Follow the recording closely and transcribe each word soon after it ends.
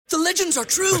The legends are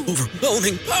true.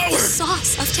 Overwhelming power!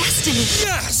 Sauce of destiny.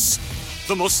 Yes!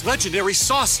 The most legendary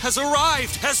sauce has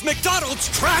arrived as McDonald's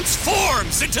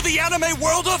transforms into the anime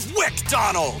world of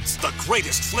WickDonald's. The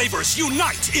greatest flavors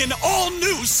unite in all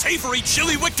new savory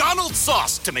chili McDonald's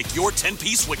sauce to make your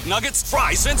 10-piece Wick Nuggets,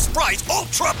 fries, and Sprite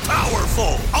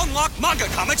ultra-powerful. Unlock manga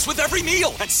comics with every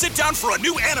meal and sit down for a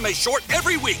new anime short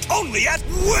every week only at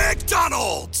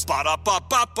WickDonald's.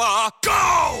 Ba-da-ba-ba-ba,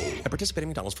 go! At participating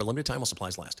McDonald's for a limited time while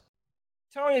supplies last.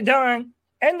 Tony Dunn,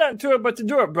 ain't nothing to it but to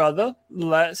do it, brother.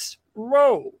 Let's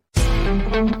roll. In a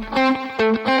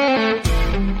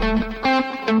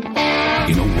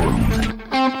world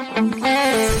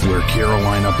where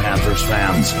Carolina Panthers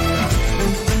fans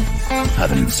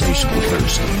have an insatiable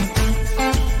thirst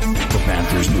for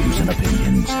Panthers news and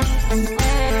opinions,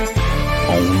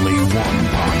 only one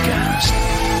podcast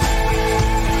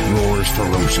roars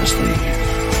ferociously.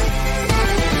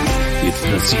 It's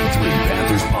the C3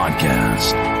 Panthers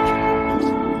Podcast.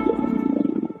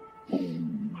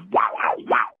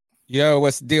 Yo,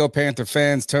 what's the deal, Panther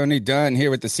fans? Tony Dunn here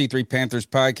with the C3 Panthers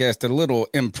Podcast, a little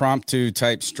impromptu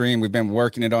type stream. We've been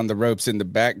working it on the ropes in the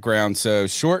background, so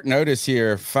short notice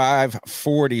here,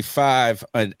 5:45,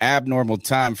 an abnormal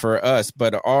time for us,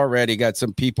 but already got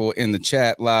some people in the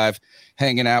chat live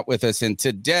hanging out with us. And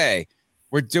today,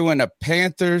 we're doing a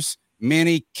Panthers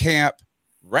mini camp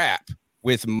wrap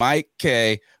with Mike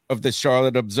Kaye of the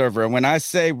Charlotte Observer. And when I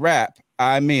say wrap,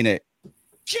 I mean it.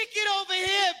 Kick it over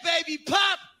here, baby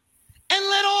pop. And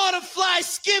let all the fly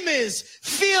skimmers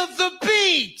feel the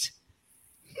beat.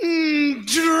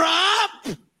 Drop.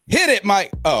 Hit it,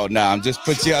 Mike. Oh, no, I'm just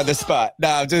put you on the spot. No,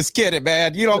 I'm just kidding,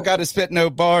 man. You don't got to spit no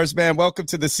bars, man. Welcome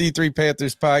to the C3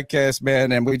 Panthers Podcast,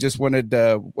 man. And we just wanted,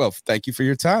 thank you for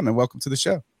your time and welcome to the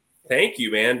show. Thank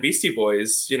you, man. Beastie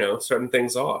Boys, starting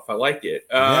things off. I like it.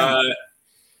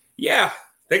 Yeah.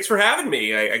 Thanks for having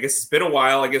me. I guess it's been a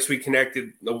while. I guess we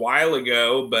connected a while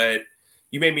ago, but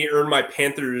you made me earn my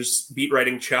Panthers beat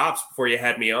writing chops before you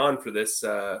had me on for this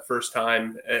first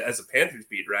time as a Panthers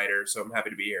beat writer. So I'm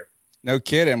happy to be here. No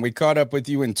kidding. We caught up with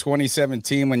you in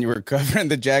 2017 when you were covering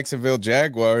the Jacksonville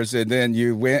Jaguars, and then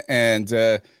you went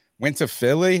to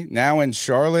Philly, now in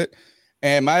Charlotte.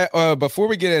 And before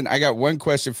we get in, I got one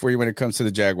question for you when it comes to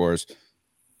the Jaguars.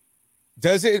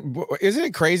 Isn't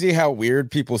it crazy how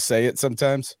weird people say it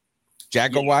sometimes?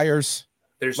 Jaguars.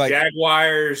 There's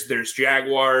Jaguars, there's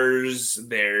Jaguars,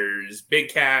 there's Big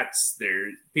Cats.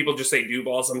 People just say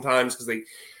Duval sometimes because there's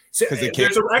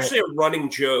actually a running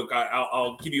joke.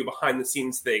 I'll give you a behind the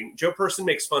scenes thing. Joe Person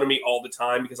makes fun of me all the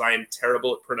time because I am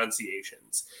terrible at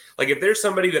pronunciations. Like if there's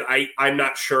somebody that I'm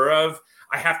not sure of,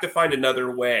 I have to find another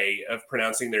way of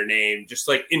pronouncing their name, just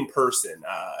like in person.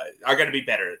 I got to be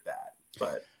better at that.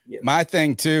 But my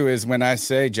thing too is when I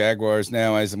say Jaguars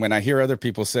now, is when I hear other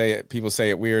people say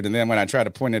it weird, and then when I try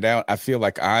to point it out, I feel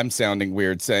like I'm sounding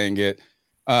weird saying it.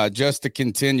 Just to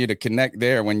continue to connect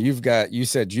there, when you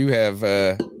said you have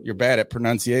you're bad at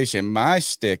pronunciation. My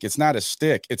stick, it's not a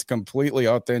stick, it's completely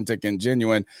authentic and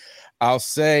genuine.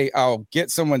 I'll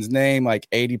get someone's name like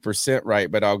 80%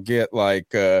 right, but I'll get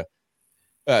I'll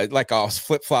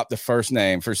flip-flop the first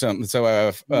name for something.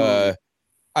 So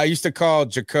I used to call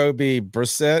Jacoby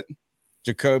Brissett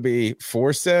Jacoby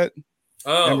Forsett.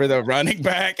 Oh. Remember the running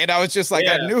back? And I was just like,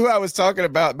 I knew who I was talking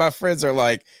about. My friends are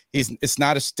like, it's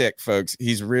not a stick, folks.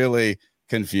 He's really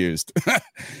confused.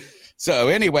 So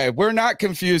anyway, we're not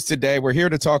confused today. We're here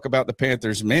to talk about the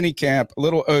Panthers mini camp,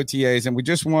 little OTAs. And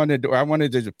I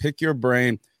wanted to pick your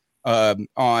brain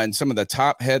on some of the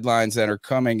top headlines that are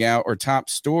coming out or top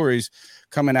stories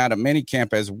coming out of mini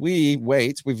camp as we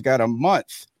wait. We've got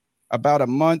about a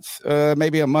month,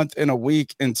 maybe a month and a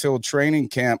week until training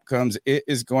camp comes. It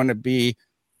is going to be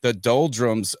the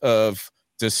doldrums of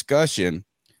discussion.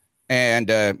 And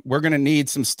we're going to need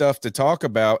some stuff to talk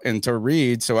about and to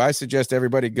read. So I suggest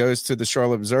everybody goes to the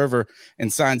Charlotte Observer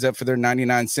and signs up for their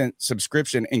 99-cent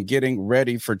subscription and getting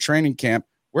ready for training camp.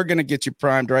 We're going to get you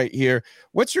primed right here.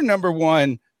 What's your number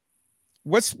one?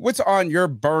 What's on your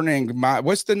burning mind?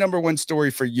 What's the number one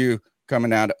story for you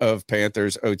coming out of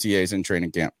Panthers OTAs and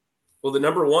training camp? Well, the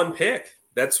number one pick.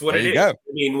 That's what it is. Go.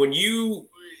 I mean, when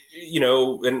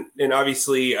and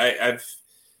obviously I've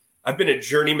been a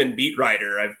journeyman beat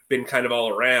writer. I've been kind of all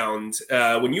around.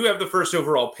 When you have the first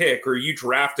overall pick or you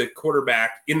draft a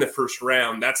quarterback in the first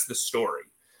round, that's the story.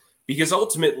 Because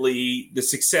ultimately the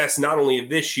success not only of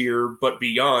this year, but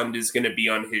beyond is going to be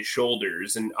on his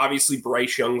shoulders. And obviously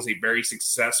Bryce Young's a very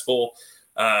successful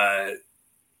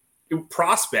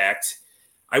prospect.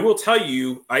 I will tell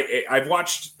you, I've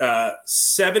watched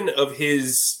 7 of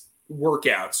his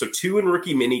workouts. So 2 in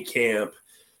rookie mini camp,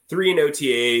 3 in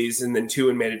OTAs, and then 2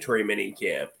 in mandatory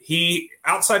minicamp. He,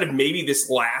 outside of maybe this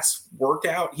last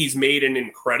workout, he's made an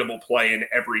incredible play in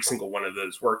every single one of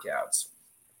those workouts.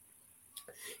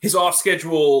 His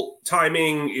off-schedule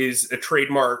timing is a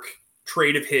trademark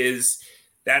trait of his.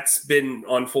 That's been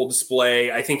on full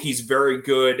display. I think he's very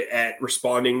good at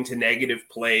responding to negative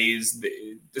plays,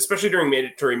 especially during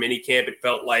mandatory minicamp. It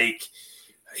felt like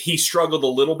he struggled a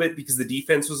little bit because the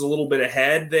defense was a little bit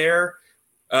ahead there,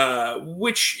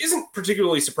 which isn't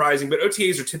particularly surprising, but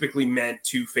OTAs are typically meant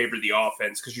to favor the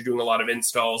offense because you're doing a lot of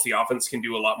installs. The offense can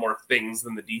do a lot more things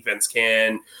than the defense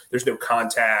can. There's no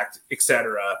contact,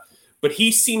 etc. But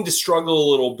he seemed to struggle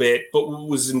a little bit, but what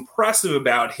was impressive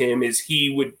about him is he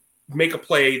would make a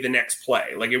play the next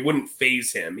play. Like, it wouldn't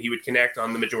phase him. He would connect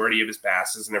on the majority of his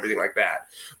passes and everything like that.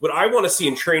 What I want to see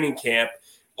in training camp,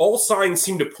 all signs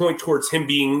seem to point towards him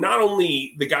being not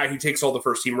only the guy who takes all the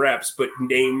first team reps, but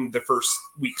named the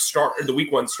the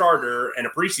week 1 starter and a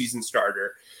preseason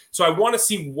starter. So I want to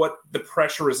see what the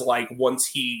pressure is like once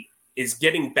he is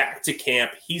getting back to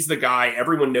camp. He's the guy.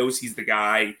 Everyone knows he's the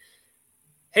guy.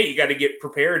 Hey, you got to get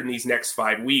prepared in these next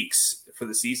 5 weeks for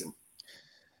the season.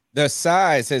 The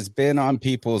size has been on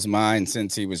people's minds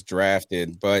since he was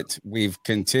drafted, but we've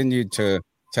continued to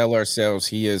tell ourselves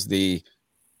he is the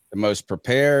most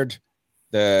prepared,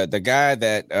 the guy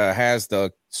that has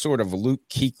the sort of Luke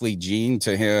Kuechly gene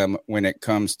to him when it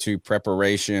comes to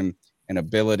preparation and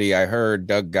ability. I heard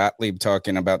Doug Gottlieb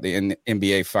talking about the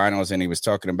NBA Finals, and he was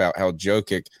talking about how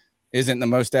Jokic isn't the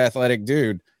most athletic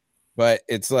dude, but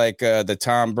it's like the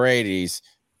Tom Brady's,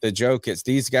 the Jokic.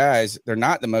 These guys, they're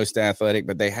not the most athletic,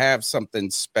 but they have something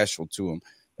special to them.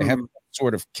 They have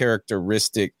sort of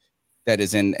characteristic that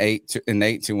is innate to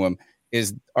them.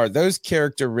 Are those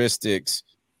characteristics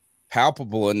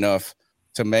palpable enough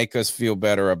to make us feel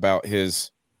better about his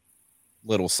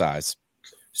little size?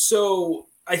 So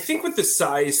I think with the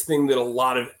size thing that a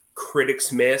lot of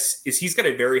critics miss is he's got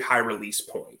a very high release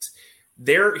point.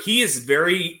 He is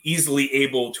very easily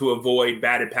able to avoid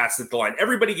batted passes at the line.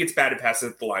 Everybody gets batted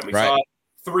passes at the line. We saw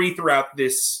 3 throughout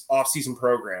this offseason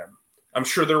program. I'm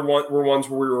sure there were ones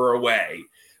where we were away.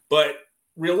 But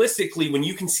realistically, when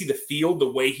you can see the field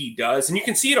the way he does, and you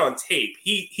can see it on tape,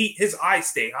 his eyes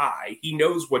stay high. He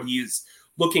knows what he's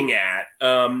looking at.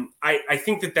 I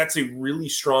think that's a really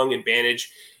strong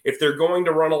advantage. If they're going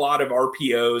to run a lot of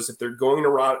RPOs, if they're going to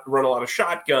run a lot of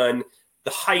shotgun, the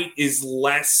height is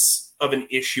less of an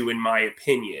issue, in my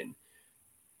opinion.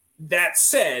 That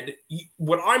said,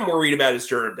 what I'm worried about is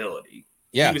durability.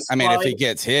 Yeah, I mean, if he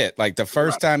gets hit, like the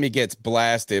first time he gets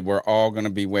blasted, we're all going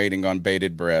to be waiting on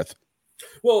bated breath.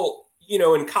 Well,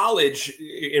 in college,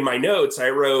 in my notes, I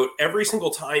wrote every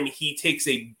single time he takes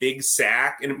a big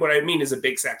sack, and what I mean is a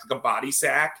big sack, like a body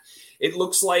sack, it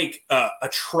looks like a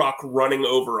truck running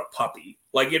over a puppy.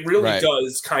 Like, it really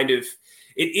does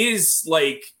it is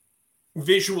like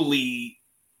visually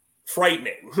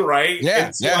frightening, right? Yeah.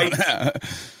 It's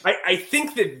I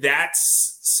think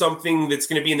that's something that's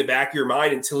going to be in the back of your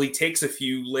mind until he takes a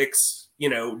few licks,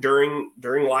 during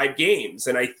live games.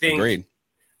 And I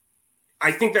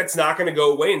think that's not going to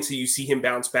go away until you see him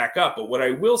bounce back up. But what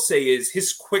I will say is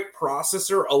his quick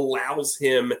processor allows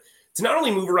him to not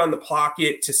only move around the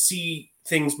pocket to see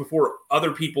things before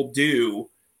other people do,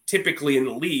 typically in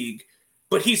the league,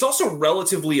 but he's also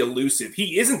relatively elusive.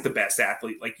 He isn't the best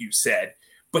athlete, like you said,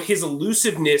 but his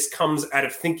elusiveness comes out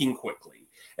of thinking quickly.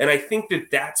 And I think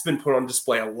that's been put on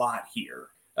display a lot here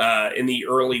in the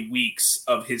early weeks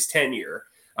of his tenure.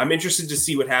 I'm interested to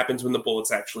see what happens when the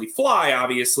bullets actually fly,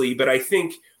 obviously, but I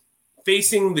think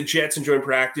facing the Jets in joint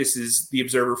practice, as the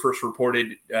Observer first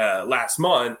reported last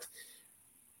month,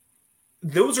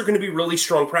 those are going to be really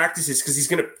strong practices because he's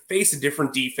going to face a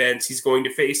different defense. He's going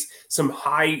to face some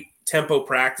high tempo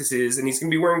practices, and he's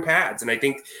going to be wearing pads. And I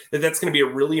think that's going to be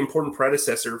a really important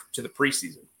predecessor to the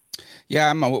preseason. Yeah,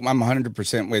 I'm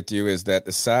 100% with you, is that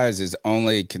the size is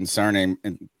only concerning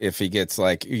if he gets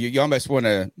like, you almost want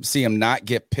to see him not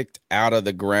get picked out of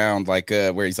the ground, like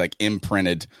where he's like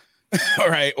imprinted, all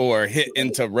right, or hit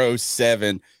into row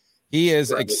 7. He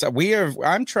is,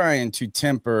 I'm trying to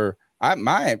temper,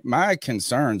 my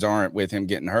concerns aren't with him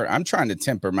getting hurt. I'm trying to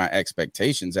temper my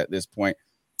expectations at this point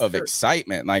of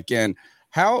excitement. Like, and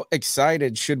how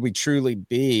excited should we truly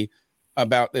be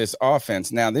about this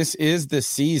offense? Now, this is the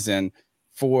season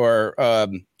for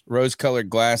rose-colored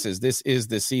glasses. This is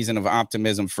the season of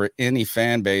optimism for any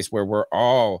fan base where we're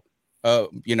all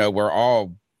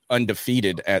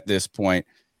undefeated at this point.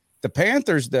 The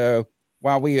Panthers, though,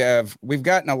 while we've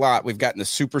gotten a lot, we've gotten the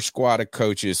super squad of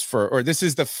coaches or this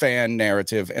is the fan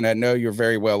narrative. And I know you're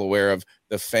very well aware of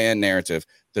the fan narrative,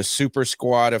 the super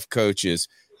squad of coaches.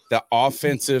 the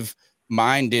offensive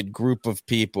minded group of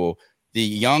people, the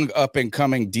young up and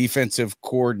coming defensive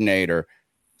coordinator,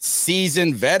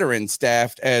 seasoned veteran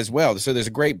staff as well. So there's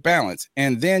a great balance.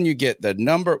 And then you get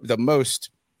the most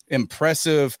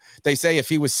impressive. They say if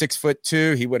he was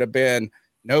 6'2", he would have been,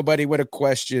 nobody would have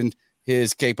questioned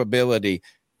his capability.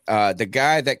 The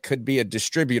guy that could be a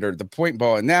distributor, the point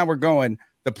ball. And now we're going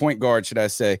the point guard, should I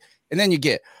say. And then you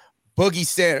get Boogie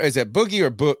Sanders. Is it Boogie or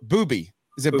Booby?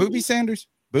 Is it Booby Sanders?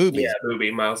 Booby. Yeah,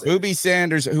 Booby, Miles. Booby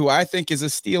Sanders, who I think is a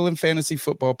steal in fantasy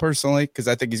football personally, because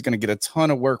I think he's going to get a ton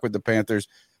of work with the Panthers.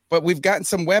 But we've gotten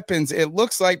some weapons, it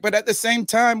looks like. But at the same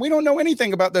time, we don't know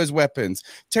anything about those weapons.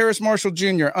 Terrace Marshall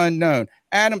Jr., unknown.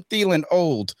 Adam Thielen,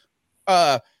 old.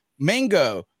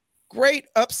 Mingo, great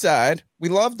upside. We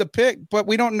love the pick, but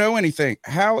we don't know anything.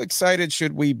 How excited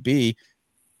should we be?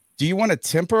 Do you want to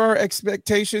temper our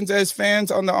expectations as fans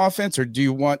on the offense, or do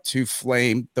you want to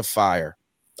flame the fire?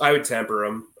 I would temper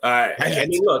them. I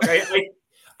mean, look,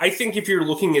 I think if you're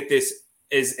looking at this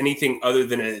as anything other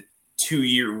than a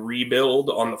 2-year rebuild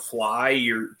on the fly,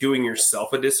 you're doing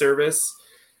yourself a disservice.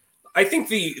 I think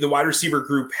the wide receiver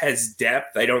group has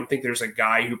depth. I don't think there's a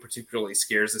guy who particularly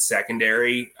scares the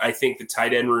secondary. I think the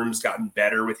tight end room's gotten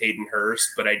better with Hayden Hurst,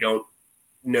 but I don't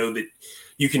know that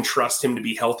you can trust him to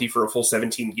be healthy for a full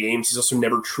 17 games. He's also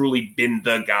never truly been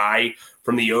the guy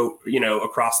from the,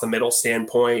 across the middle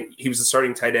standpoint. He was the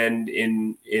starting tight end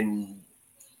in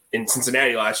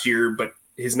Cincinnati last year, but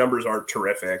his numbers aren't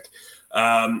terrific.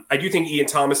 I do think Ian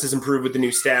Thomas has improved with the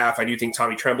new staff. I do think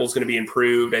Tommy Tremble is going to be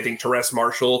improved. I think Terrace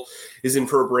Marshall is in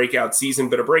for a breakout season,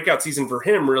 but a breakout season for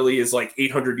him really is like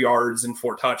 800 yards and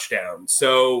 4 touchdowns.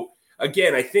 So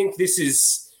again, I think this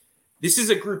is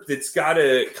a group that's got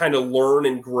to kind of learn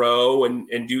and grow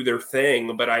and do their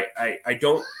thing. But I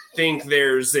don't think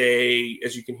there's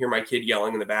as you can hear my kid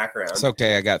yelling in the background. It's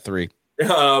okay. I got 3.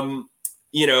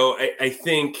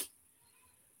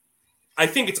 I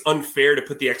think it's unfair to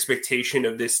put the expectation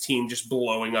of this team just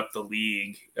blowing up the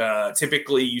league.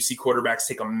 Typically, you see quarterbacks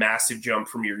take a massive jump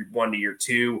from year 1 to year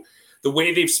 2. The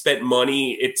way they've spent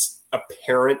money, it's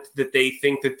apparent that they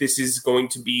think that this is going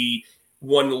to be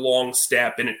one long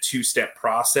step in a 2-step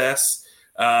process.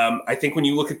 I think when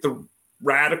you look at the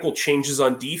radical changes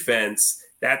on defense,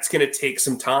 that's going to take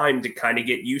some time to kind of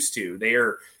get used to. They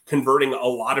are converting a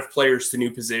lot of players to new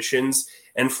positions,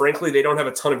 and frankly, they don't have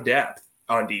a ton of depth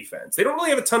on defense. They don't really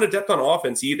have a ton of depth on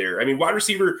offense either. I mean, wide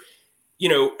receiver,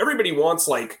 everybody wants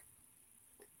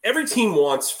every team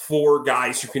wants 4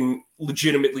 guys who can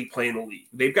legitimately play in the league.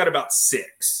 They've got about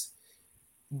 6,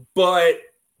 but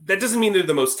that doesn't mean they're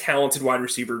the most talented wide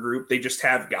receiver group. They just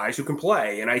have guys who can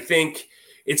play. And I think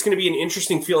it's going to be an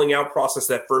interesting feeling out process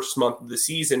that first month of the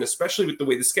season, especially with the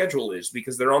way the schedule is,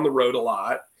 because they're on the road a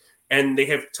lot and they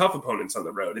have tough opponents on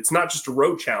the road. It's not just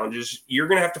road challenges. You're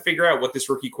going to have to figure out what this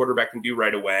rookie quarterback can do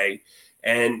right away.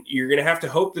 And you're going to have to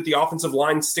hope that the offensive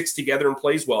line sticks together and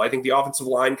plays well. I think the offensive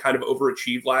line kind of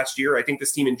overachieved last year. I think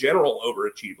this team in general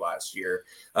overachieved last year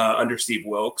under Steve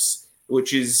Wilkes,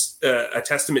 which is a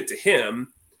testament to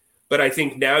him. But I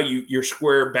think now you're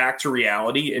square back to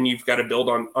reality, and you've got to build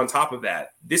on top of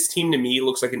that. This team to me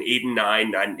looks like an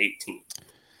 8-9, 9-8 team.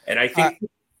 And I think,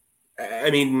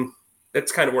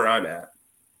 that's kind of where I'm at.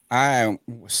 I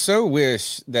so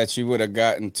wish that you would have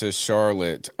gotten to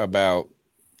Charlotte about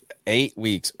 8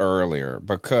 weeks earlier,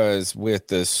 because with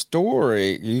the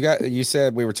story you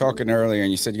said, we were talking earlier,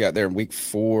 and you said you got there in week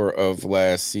 4 of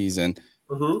last season.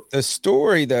 Mm-hmm. The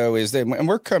story, though, is that,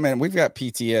 and we've got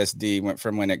PTSD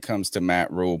from when it comes to Matt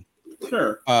Rule.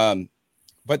 Sure.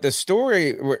 But the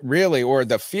story really, or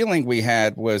the feeling we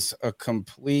had, was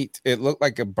it looked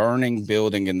like a burning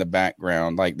building in the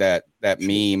background, like that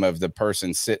meme of the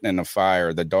person sitting in the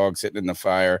fire, the dog sitting in the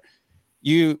fire.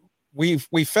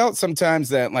 We felt sometimes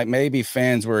that like maybe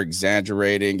fans were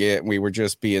exaggerating it, and we were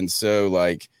just being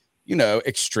so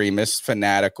extremist,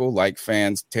 fanatical, like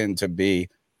fans tend to be.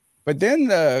 But then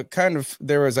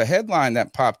there was a headline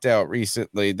that popped out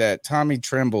recently that Tommy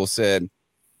Tremble said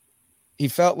he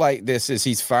felt like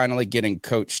he's finally getting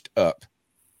coached up.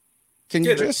 Can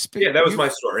you just speak? Yeah, that was my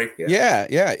story. Yeah.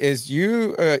 Is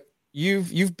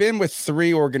you've been with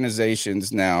 3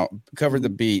 organizations now, covered the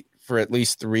beat for at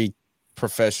least 3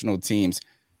 professional teams.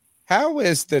 How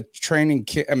is the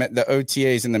the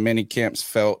OTAs and the mini camps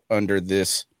felt under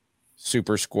this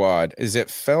super squad? Is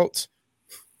it felt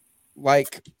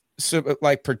like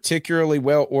particularly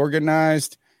well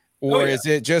organized, or is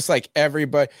it just like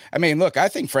everybody? I mean, look, I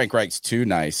think Frank Reich's too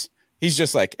nice. He's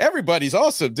just like, everybody's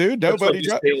awesome, dude. Nobody.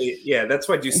 That's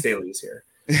why Deuce Staley is here.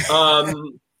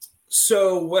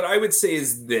 So what I would say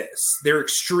is this. They're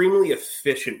extremely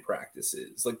efficient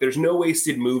practices. Like, there's no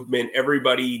wasted movement.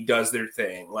 Everybody does their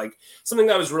thing. Like, something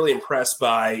that I was really impressed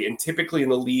by, and typically in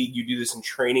the league, you do this in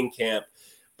training camp,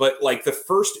 but like the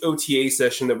first OTA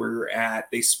session that we were at,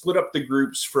 they split up the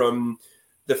groups from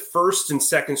the first and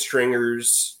second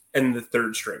stringers and the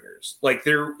third stringers. Like,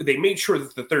 they made sure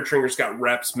that the third stringers got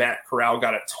reps. Matt Corral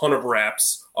got a ton of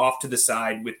reps off to the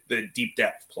side with the deep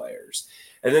depth players.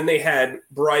 And then they had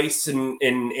Bryce and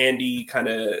Andy kind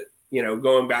of,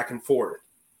 going back and forth.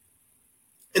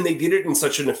 And they did it in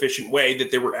such an efficient way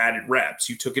that there were added reps.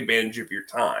 You took advantage of your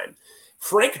time.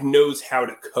 Frank knows how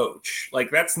to coach.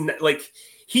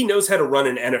 He knows how to run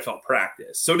an NFL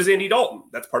practice. So does Andy Dalton.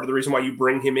 That's part of the reason why you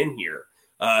bring him in here,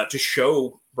 to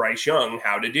show Bryce Young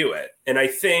how to do it. And I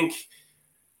think,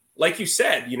 like you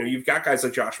said, you've got guys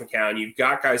like Josh McCown, you've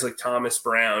got guys like Thomas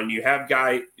Brown, you have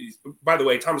by the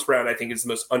way, Thomas Brown, I think, is the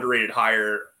most underrated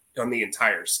hire on the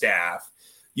entire staff.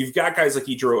 You've got guys like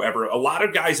Ejiro Evero. A lot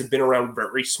of guys have been around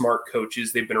very smart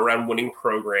coaches. They've been around winning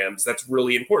programs. That's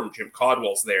really important. Jim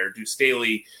Caldwell's there. Deuce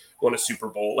Staley won a Super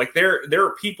Bowl. Like, there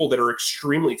are people that are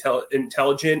extremely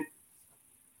intelligent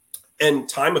and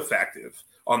time effective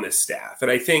on this staff.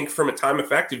 And I think from a time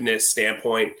effectiveness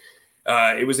standpoint,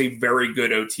 it was a very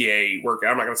good OTA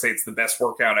workout. I'm not going to say it's the best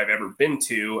workout I've ever been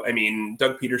to. I mean,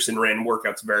 Doug Peterson ran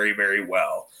workouts very, very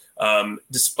well.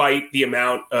 Despite the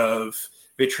amount of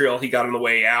vitriol he got on the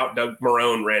way out, Doug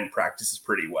Marrone ran practices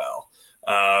pretty well.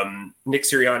 Nick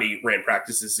Sirianni ran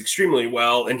practices extremely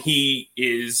well, and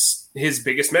his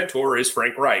biggest mentor is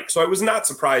Frank Reich. So I was not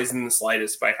surprised in the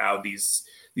slightest by how these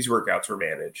workouts were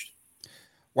managed.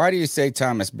 Why do you say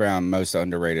Thomas Brown most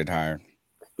underrated hire?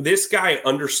 This guy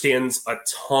understands a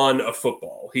ton of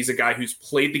football. He's a guy who's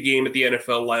played the game at the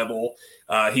NFL level.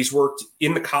 He's worked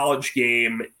in the college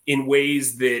game in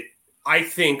ways that I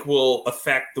think will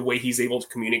affect the way he's able to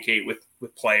communicate with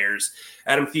players.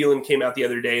 Adam Thielen came out the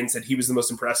other day and said he was the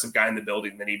most impressive guy in the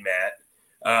building that he met.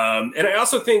 And I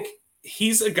also think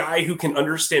he's a guy who can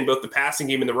understand both the passing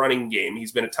game and the running game.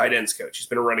 He's been a tight ends coach. He's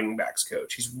been a running backs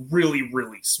coach. He's really,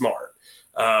 really smart.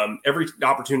 Every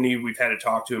opportunity we've had to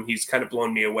talk to him, he's kind of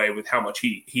blown me away with how much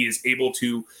he is able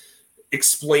to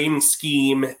explain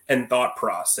scheme and thought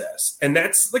process. And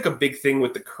that's like a big thing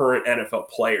with the current NFL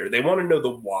player. They want to know the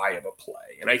why of a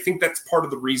play. And I think that's part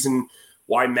of the reason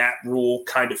why Matt Rule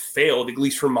kind of failed, at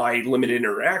least from my limited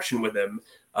interaction with him.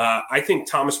 I think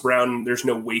Thomas Brown, there's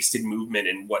no wasted movement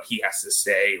in what he has to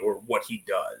say or what he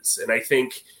does. And I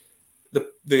think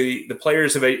the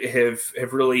players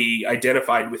have really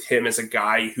identified with him as a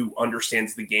guy who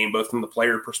understands the game, both from the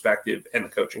player perspective and the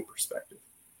coaching perspective.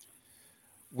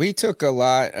 We took a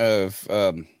lot of,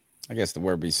 I guess the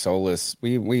word be solace.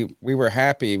 We were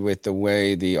happy with the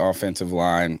way the offensive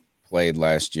line played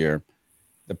last year.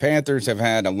 The Panthers have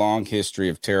had a long history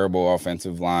of terrible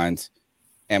offensive lines.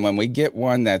 And when we get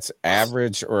one that's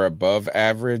average or above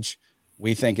average,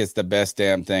 we think it's the best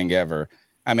damn thing ever.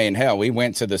 I mean, hell, we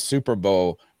went to the Super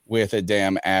Bowl with a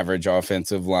damn average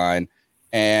offensive line,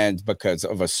 and because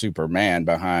of a Superman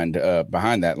behind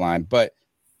that line. But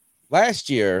last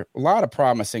year, a lot of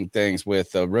promising things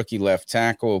with a rookie left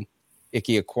tackle. Ike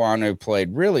Ekwonu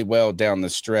played really well down the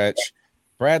stretch.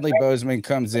 Bradley Bozeman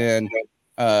comes in,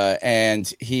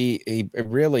 and he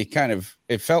really kind of,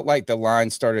 it felt like the line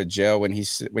started to gel when he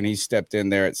stepped in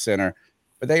there at center.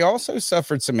 But they also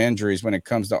suffered some injuries when it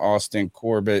comes to Austin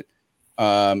Corbett.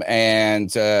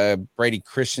 And Brady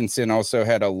Christensen also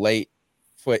had a late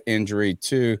foot injury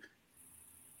too.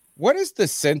 What is the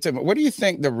sentiment? What do you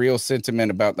think the real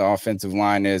sentiment about the offensive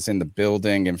line is in the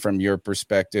building and from your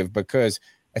perspective? Because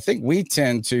I think we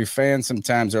tend to, fans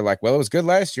sometimes are like, well, it was good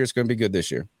last year, it's going to be good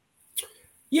this year.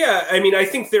 Yeah, I mean, I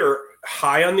think they're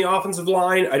high on the offensive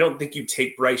line. I don't think you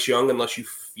take Bryce Young unless you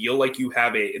feel like you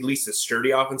have at least a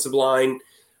sturdy offensive line.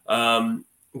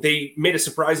 They made a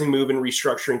surprising move in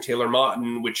restructuring Taylor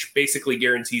Motton, which basically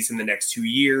guarantees him the next 2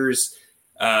 years.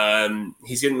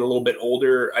 He's getting a little bit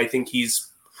older. I think he's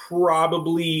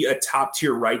probably a top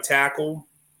tier right tackle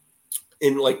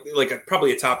in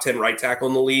probably a top 10 right tackle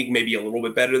in the league, maybe a little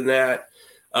bit better than that.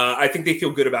 I think they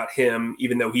feel good about him,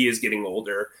 even though he is getting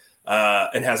older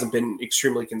and hasn't been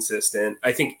extremely consistent.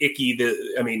 I think Icky,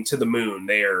 to the moon.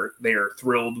 They are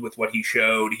thrilled with what he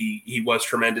showed. He was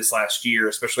tremendous last year,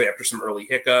 especially after some early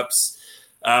hiccups.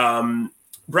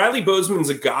 Bradley Bozeman's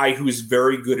a guy who is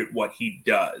very good at what he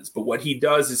does, but what he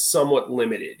does is somewhat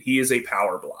limited. He is a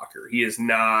power blocker. He is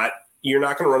not. You're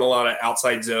not going to run a lot of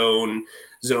outside zone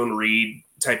read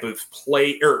type of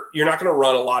play, or you're not going to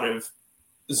run a lot of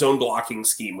zone blocking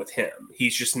scheme with him.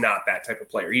 He's just not that type of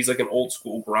player. He's like an old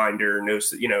school grinder, knows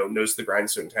the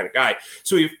grindstone kind of guy.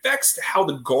 So he affects how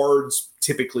the guards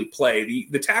typically play.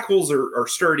 The tackles are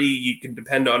sturdy. You can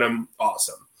depend on them.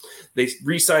 Awesome. They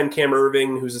re-signed Cam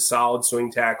Irving, who's a solid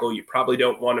swing tackle. You probably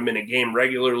don't want him in a game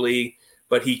regularly,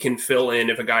 but he can fill in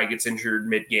if a guy gets injured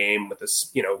mid-game with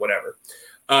this, whatever.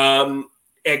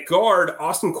 At guard,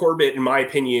 Austin Corbett, in my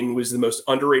opinion, was the most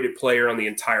underrated player on the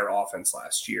entire offense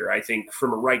last year. I think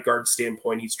from a right guard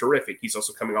standpoint, he's terrific. He's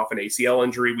also coming off an ACL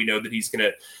injury. We know that he's going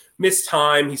to miss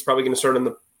time. He's probably going to start on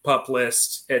the PUP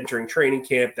list entering training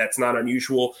camp. That's not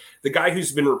unusual. The guy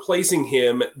who's been replacing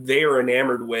him, they are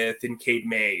enamored with in Cade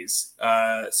Mays.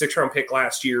 6th-round pick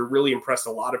last year, really impressed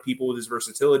a lot of people with his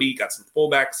versatility, got some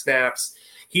fullback snaps.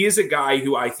 He is a guy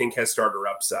who I think has starter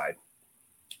upside.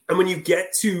 And when you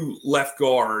get to left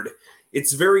guard,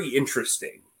 it's very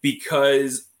interesting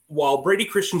because while Brady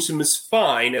Christensen was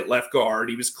fine at left guard,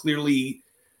 he was clearly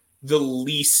the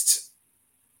least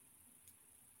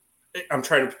 – I'm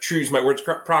trying to choose my words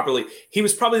properly. He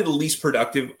was probably the least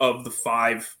productive of the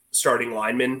 5 starting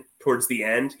linemen towards the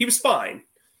end. He was fine.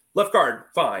 Left guard,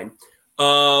 fine.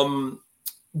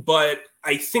 But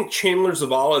I think Chandler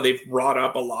Zavala, they've brought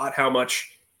up a lot how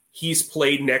much he's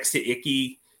played next to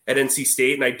Ickey at NC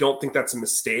State, and I don't think that's a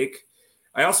mistake.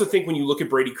 I also think when you look at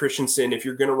Brady Christensen, if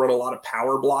you're going to run a lot of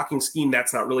power blocking scheme,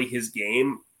 that's not really his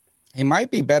game. He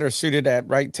might be better suited at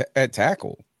at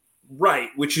tackle. Right,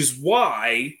 which is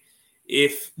why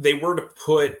if they were to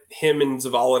put him and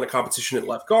Zavala in a competition at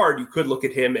left guard, you could look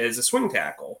at him as a swing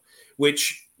tackle,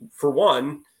 which, for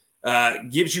one,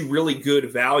 gives you really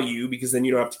good value because then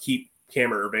you don't have to keep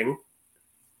Cam Irving.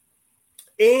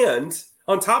 And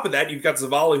on top of that, you've got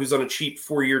Zavala, who's on a cheap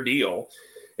 4-year deal,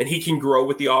 and he can grow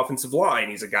with the offensive line.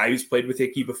 He's a guy who's played with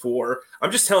Ickey before.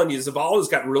 I'm just telling you, Zavala's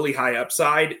got really high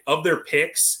upside. Of their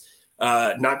picks,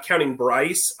 not counting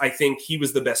Bryce, I think he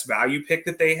was the best value pick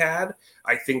that they had.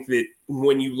 I think that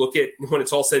when you look at when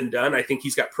it's all said and done, I think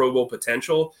he's got Pro Bowl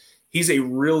potential. He's a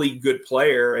really good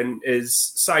player. And as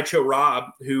Sideshow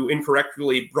Rob, who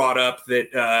incorrectly brought up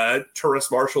that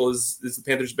Terrace Marshall is the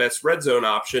Panthers' best red zone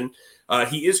option,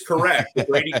 he is correct.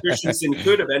 Brady Christensen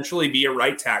could eventually be a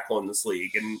right tackle in this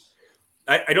league. And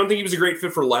I don't think he was a great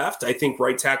fit for left. I think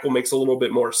right tackle makes a little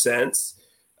bit more sense.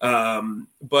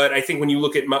 But I think when you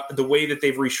look at the way that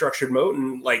they've restructured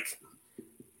Moton, like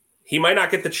he might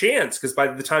not get the chance because by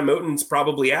the time Moton's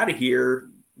probably out of here,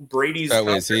 Brady's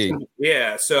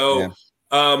yeah. So,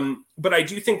 yeah. But I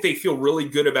do think they feel really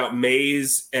good about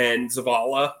Mays and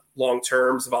Zavala long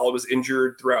term. Zavala was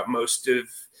injured throughout most of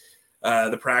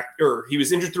the practice, or he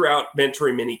was injured throughout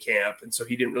mandatory mini camp, and so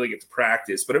he didn't really get to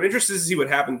practice. But I'm interested to see what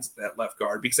happens at left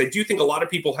guard because I do think a lot of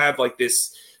people have like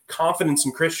this confidence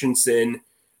in Christensen,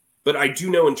 but I do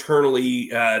know internally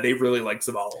they really like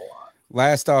Zavala a lot.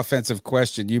 Last offensive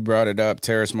question, you brought it up,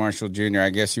 Terrace Marshall Jr. I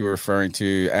guess you were referring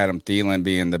to Adam Thielen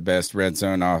being the best red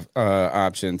zone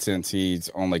option since he's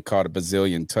only caught a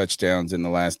bazillion touchdowns in the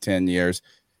last 10 years.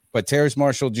 But Terrace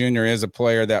Marshall Jr. is a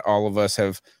player that all of us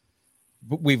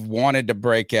we've wanted to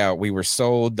break out. We were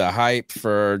sold the hype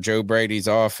for Joe Brady's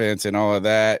offense and all of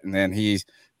that, and then he's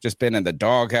just been in the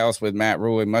doghouse with Matt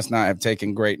Rule. He must not have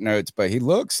taken great notes, but he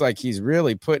looks like he's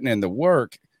really putting in the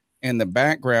work in the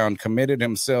background, committed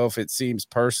himself, it seems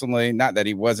personally, not that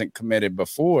he wasn't committed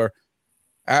before.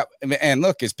 And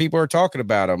look, as people are talking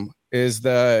about him, is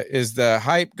the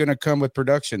hype going to come with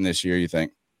production this year, you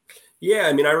think? Yeah,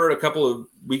 I mean, I wrote a couple of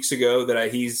weeks ago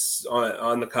that he's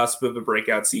on the cusp of a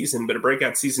breakout season, but a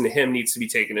breakout season to him needs to be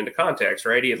taken into context,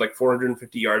 right? He had like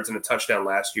 450 yards and a touchdown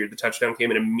last year. The touchdown came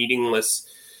in a meaningless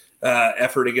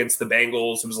effort against the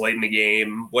Bengals. It was late in the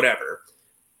game, whatever.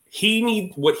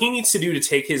 What he needs to do to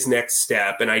take his next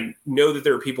step, and I know that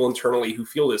there are people internally who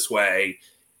feel this way,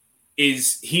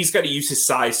 is he's got to use his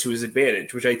size to his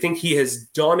advantage, which I think he has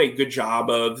done a good job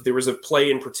of. There was a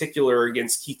play in particular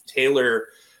against Keith Taylor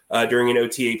during an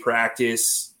OTA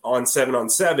practice on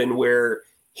 7-on-7 where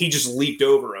he just leaped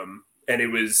over him, and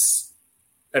it was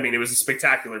a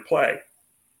spectacular play.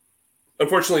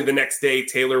 Unfortunately, the next day,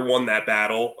 Taylor won that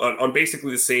battle on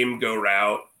basically the same go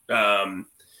route.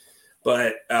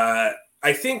 But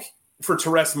I think for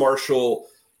Terrace Marshall,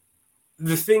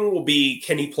 the thing will be,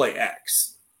 can he play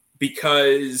X?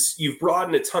 Because you've brought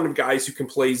in a ton of guys who can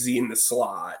play Z in the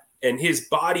slot. And his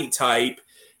body type,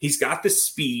 he's got the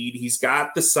speed, he's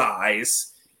got the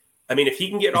size. I mean, if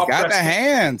he can get off... He's got the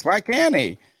hands. Why can't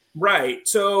he? Right.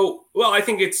 So, well, I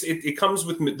think it comes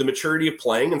with the maturity of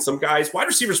playing. And some guys, wide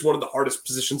receiver is one of the hardest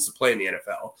positions to play in the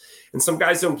NFL. And some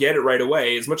guys don't get it right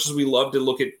away. As much as we love to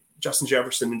look at Justin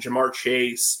Jefferson and Jamar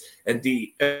Chase and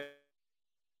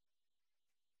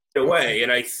away.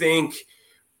 And I think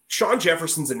Sean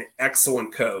Jefferson's an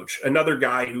excellent coach, another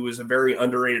guy who is a very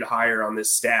underrated hire on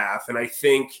this staff. And I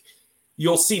think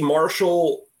you'll see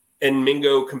Marshall and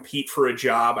Mingo compete for a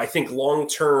job. I think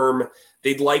long-term,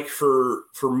 they'd like for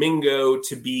Mingo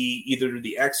to be either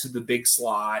the X or the big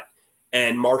slot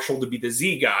and Marshall to be the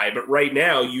Z guy. But right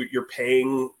now you're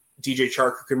paying DJ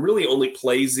Chark, who can really only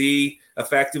play Z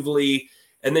effectively.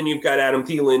 And then you've got Adam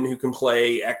Thielen, who can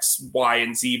play X, Y,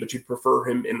 and Z, but you'd prefer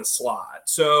him in the slot.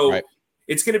 So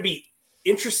It's going to be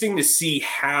interesting to see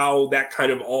how that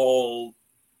kind of all,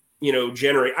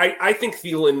 generate. I think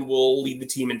Thielen will lead the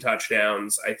team in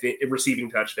touchdowns. I think receiving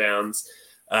touchdowns.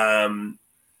 And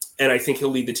I think he'll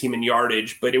lead the team in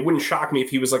yardage, but it wouldn't shock me if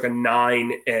he was like a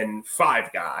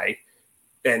 9-5 guy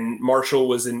and Marshall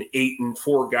was an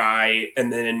 8-4 guy.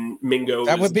 And then Mingo.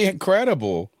 That would be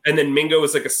incredible. And then Mingo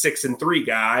is like a 6-3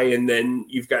 guy. And then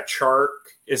you've got Chark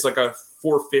is like a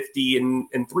 450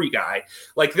 and 3 guy.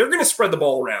 Like they're going to spread the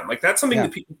ball around. Like that's something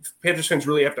that Panthers fans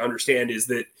really have to understand is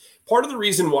that part of the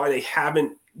reason why they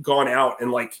haven't gone out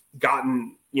and like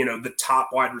gotten, the top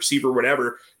wide receiver,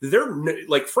 whatever, they're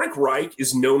like Frank Reich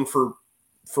is known for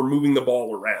moving the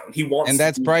ball around. He wants, and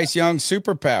that's Bryce Young's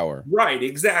superpower. Right.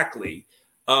 Exactly.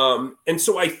 And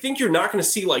so I think you're not going to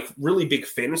see like really big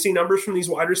fantasy numbers from these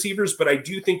wide receivers, but I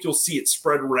do think you'll see it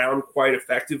spread around quite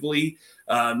effectively.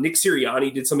 Nick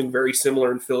Sirianni did something very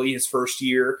similar in Philly his first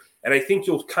year. And I think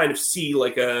you'll kind of see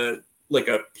like a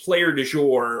player du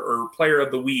jour or player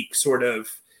of the week sort of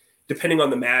depending on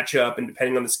the matchup and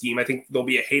depending on the scheme. I think there'll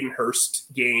be a Hayden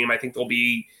Hurst game. I think there'll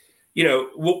be,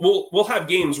 we'll have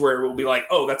games where we'll be like,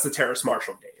 oh, that's the Terrace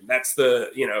Marshall game. That's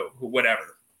the,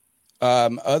 whatever.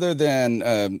 Other than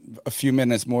a few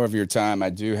minutes more of your time, I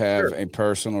do have a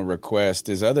personal request.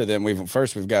 Is other than we've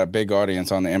got a big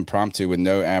audience on the impromptu with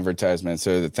no advertisement.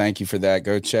 So thank you for that.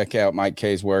 Go check out Mike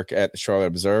Kaye's work at the Charlotte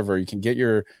Observer. You can get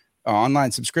your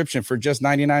online subscription for just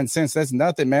 99 cents. That's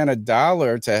nothing, man.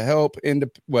 $1 to help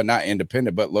not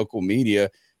independent, but local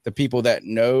media, the people that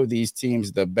know these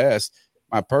teams the best.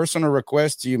 My personal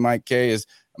request to you, Mike Kaye, is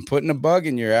I'm putting a bug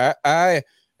in your eye.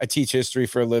 I teach history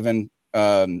for a living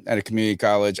at a community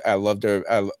college. I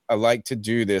like to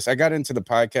do this. I got into the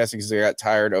podcasting because I got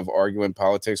tired of arguing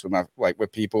politics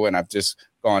with people, and I've just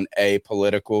gone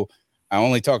apolitical. I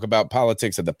only talk about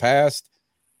politics of the past,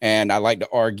 and I like to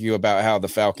argue about how the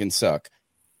Falcons suck.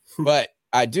 But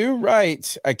I do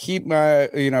write. I keep my,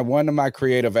 one of my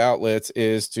creative outlets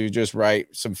is to just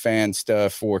write some fan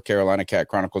stuff for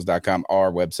CarolinaCatChronicles.com,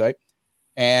 our website.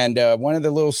 And one of the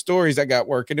little stories I got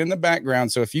working in the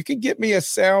background. So if you could get me a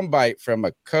soundbite from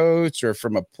a coach or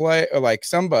from a play or like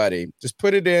somebody, just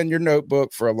put it in your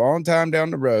notebook for a long time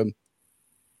down the road.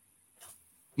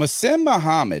 Muhsin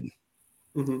Muhammad,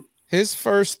 his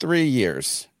first 3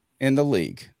 years in the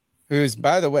league, who's,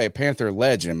 by the way, Panther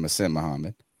legend, Muhsin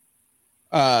Muhammad.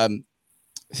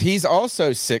 He's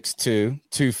also 6'2",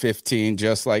 215,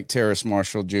 just like Terrace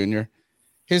Marshall Jr.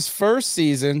 His first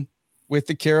season with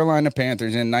the Carolina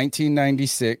Panthers in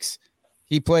 1996,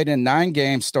 he played in 9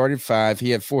 games, started 5. He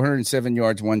had 407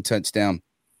 yards, 1 touchdown.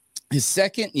 His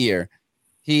second year,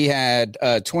 he had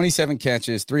 27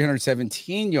 catches,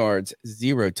 317 yards,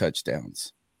 0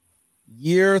 touchdowns.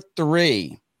 Year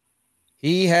 3,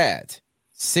 he had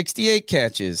 68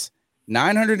 catches,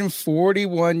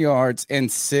 941 yards, and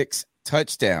 6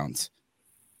 touchdowns.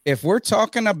 If we're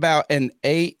talking about an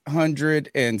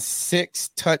 806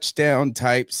 touchdown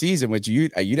type season, which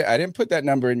I didn't put that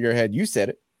number in your head. You said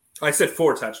it. I said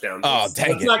 4 touchdowns. Oh,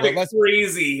 dang it. Not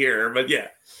crazy here, but yeah.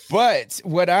 But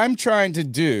what I'm trying to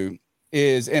do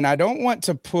is, and I don't want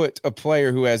to put a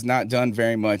player who has not done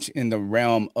very much in the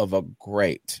realm of a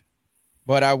great,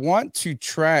 but I want to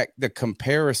track the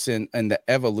comparison and the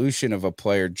evolution of a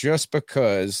player just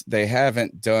because they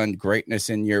haven't done greatness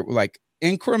in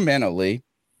incrementally.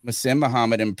 Muhsin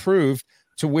Muhammad improved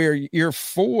to where year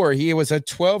 4, he was a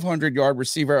 1,200-yard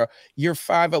receiver, year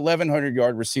 5,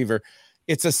 1,100-yard receiver.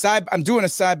 I'm doing a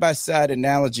side-by-side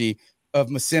analogy of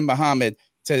Muhsin Muhammad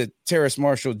to Terrace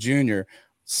Marshall Jr.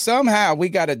 Somehow we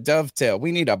got a dovetail.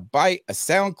 We need a bite, a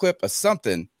sound clip, a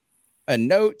something, a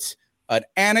note, an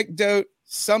anecdote,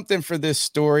 something for this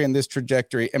story and this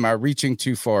trajectory. Am I reaching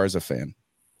too far as a fan?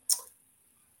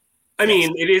 I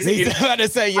mean, it is. He's about to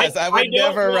say yes. I would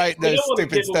never write those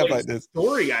stupid stuff like this.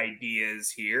 Story ideas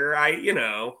here. I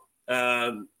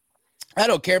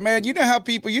don't care, man. You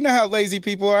know how lazy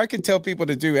people are. I can tell people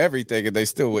to do everything and they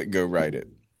still wouldn't go write it.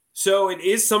 So it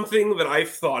is something that I've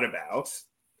thought about.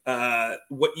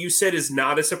 What you said is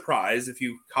not a surprise if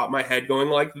you caught my head going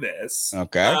like this.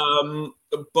 Okay.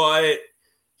 But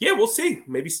Yeah, we'll see.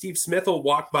 Maybe Steve Smith will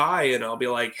walk by and I'll be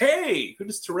like, hey, who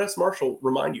does Terrence Marshall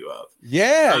remind you of?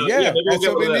 Yeah. That's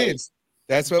what we need.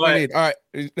 That's what we need. All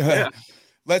right. Yeah.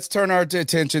 Let's turn our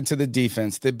attention to the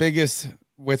defense. The biggest,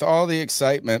 with all the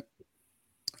excitement,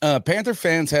 Panther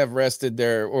fans have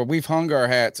we've hung our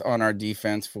hats on our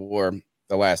defense for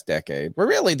the last decade. We're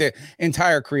really the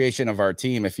entire creation of our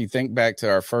team. If you think back to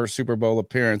our first Super Bowl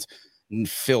appearance,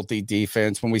 filthy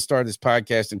defense. When we started this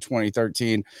podcast in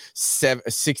 2013,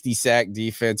 60 sack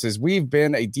defenses. We've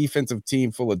been a defensive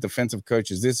team full of defensive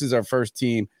coaches. This is our first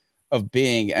team of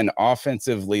being an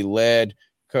offensively led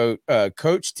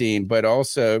coach team, but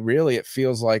also really it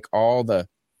feels like all the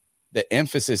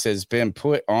emphasis has been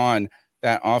put on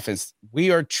that offense.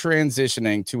 We are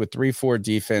transitioning to a 3-4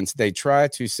 defense. They try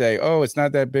to say, oh, it's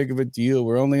not that big of a deal.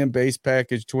 We're only in base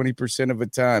package 20% of the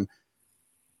time.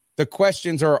 The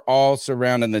questions are all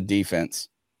surrounding the defense.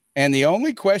 And the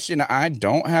only question I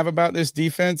don't have about this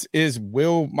defense is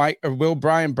will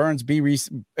Brian Burns be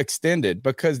extended?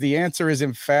 Because the answer is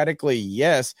emphatically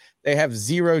yes. They have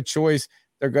zero choice.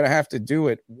 They're going to have to do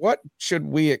it. What should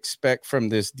we expect from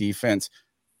this defense?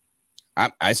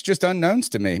 It's just unknowns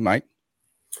to me, Mike.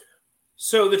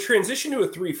 So the transition to a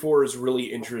 3-4 is really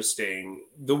interesting.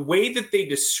 The way that they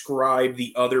describe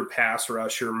the other pass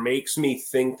rusher makes me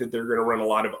think that they're going to run a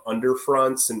lot of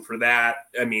underfronts. And for that,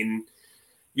 I mean,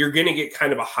 you're going to get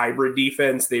kind of a hybrid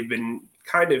defense. They've been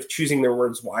kind of choosing their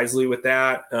words wisely with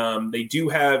that. They do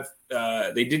have,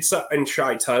 they did sign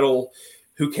Shy Tuttle,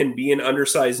 who can be an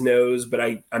undersized nose, but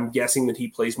I'm guessing that he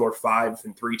plays more 5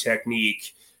 and 3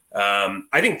 technique.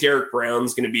 I think Derek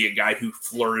Brown's going to be a guy who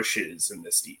flourishes in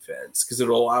this defense because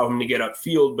it'll allow him to get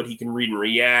upfield, but he can read and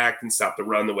react and stop the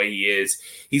run the way he is.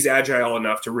 He's agile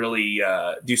enough to really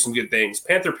do some good things.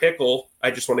 Panther Pickle,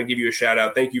 I just want to give you a shout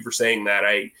out. Thank you for saying that.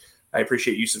 I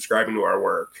appreciate you subscribing to our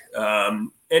work.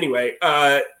 Anyway,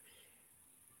 I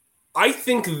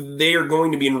think they are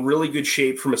going to be in really good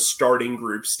shape from a starting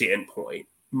group standpoint.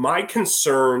 My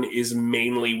concern is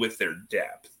mainly with their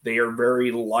depth. They are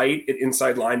very light at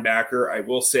inside linebacker. I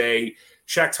will say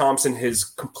Shaq Thompson has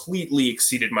completely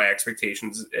exceeded my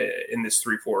expectations in this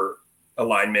 3-4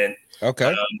 alignment.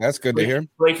 Okay, that's good to hear.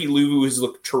 Frankie Luvu has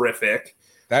looked terrific.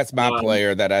 That's my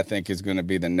player that I think is going to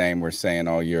be the name we're saying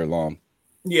all year long.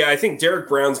 Yeah, I think Derek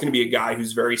Brown's going to be a guy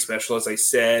who's very special, as I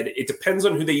said. It depends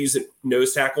on who they use at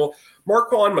nose tackle.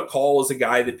 Marquand McCall is a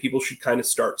guy that people should kind of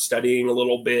start studying a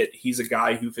little bit. He's a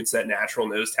guy who fits that natural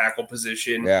nose tackle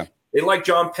position. Yeah. They like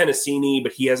John Pennicini,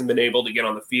 but he hasn't been able to get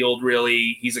on the field,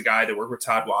 really. He's a guy that worked with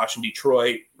Todd Wash in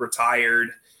Detroit, retired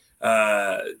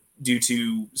due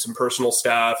to some personal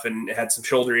stuff and had some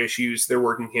shoulder issues. They're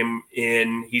working him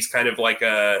in. He's kind of like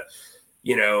a,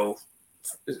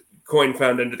 coin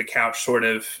found under the couch sort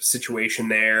of situation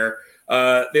there.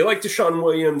 They like Deshaun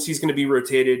Williams. He's going to be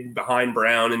rotated behind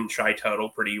Brown and Shy Tuttle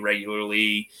pretty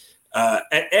regularly.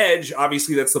 At edge,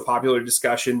 obviously that's the popular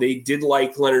discussion. They did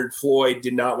like Leonard Floyd,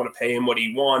 did not want to pay him what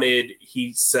he wanted.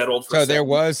 He settled for. So there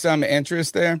was some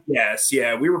interest there? Yes.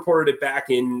 Yeah. We reported it back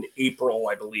in April,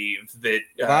 I believe. That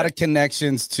a lot of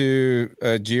connections to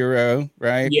Giro,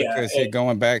 right? Yeah. Because he's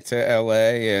going back to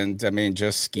LA and I mean,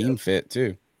 just scheme fit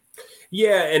too.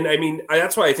 Yeah, and I mean,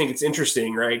 that's why I think it's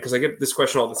interesting, right? Because I get this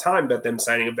question all the time about them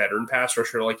signing a veteran pass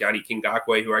rusher like Yanni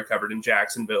Ngakoue, who I covered in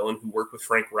Jacksonville and who worked with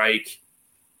Frank Reich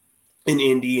in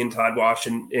Indy and Todd Wash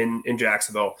in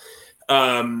Jacksonville.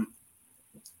 Ngakoue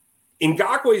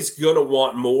is going to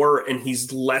want more, and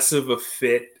he's less of a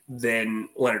fit than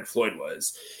Leonard Floyd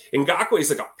was. Ngakoue is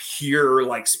like a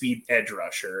pure speed edge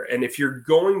rusher, and if you're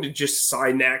going to just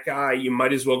sign that guy, you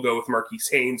might as well go with Marquise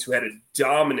Haynes, who had a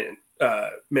dominant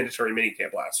mandatory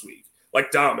minicamp last week.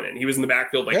 Dominant. He was in the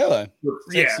backfield. Really?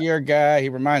 Yeah. 6-year guy. He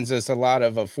reminds us a lot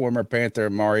of a former Panther,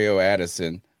 Mario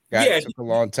Addison. Guy that took a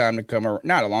long time to come around.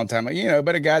 Not a long time,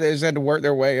 but a guy that has had to work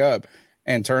their way up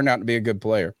and turned out to be a good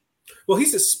player. Well,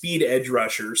 he's a speed edge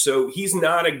rusher, so he's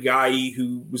not a guy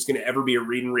who was going to ever be a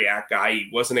read and react guy. He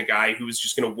wasn't a guy who was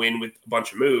just going to win with a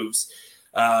bunch of moves.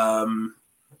 I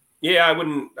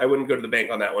wouldn't go to the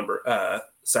bank on that one,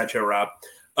 Sideshow Rob.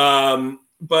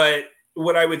 But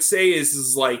what I would say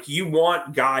is you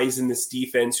want guys in this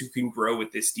defense who can grow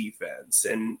with this defense.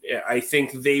 And I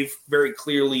think they've very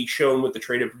clearly shown with the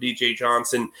trade up for DJ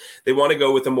Johnson, they want to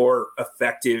go with a more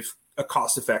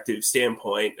cost-effective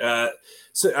standpoint.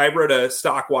 So I wrote a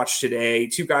stock watch today,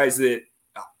 2 guys that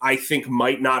I think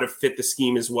might not have fit the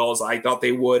scheme as well as I thought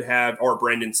they would have are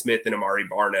Brendan Smith and Amari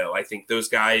Barno. I think those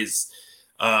guys,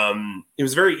 it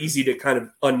was very easy to kind of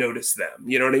unnotice them.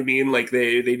 You know what I mean?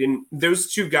 They didn't,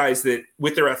 those 2 guys that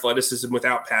with their athleticism,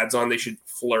 without pads on, they should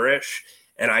flourish.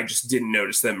 And I just didn't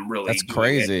notice them really. That's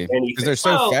crazy because they're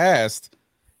so fast.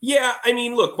 Yeah, I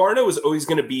mean, look, Barno was always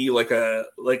going to be like a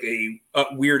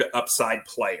weird upside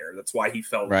player. That's why he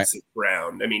fell in the sixth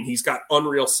round. I mean, he's got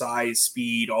unreal size,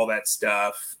 speed, all that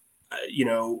stuff.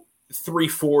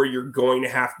 3-4, you're going to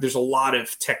have. There's a lot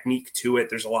of technique to it.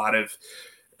 There's a lot of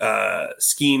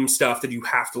scheme stuff that you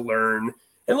have to learn.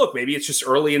 And look, maybe it's just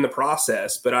early in the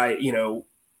process, but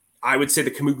I would say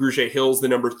the Camus Grugier-Hill's the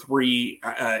number 3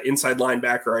 inside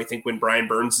linebacker. I think when Brian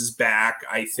Burns is back,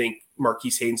 I think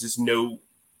Marquise Haynes is no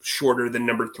shorter than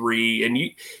number 3. And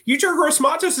Yetur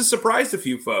Gross-Matos has surprised a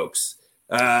few folks.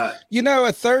 A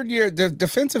third year, the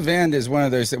defensive end is one of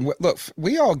those. Look,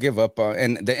 we all give up on,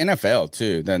 and the NFL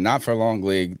too, the not for long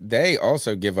league, they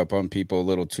also give up on people a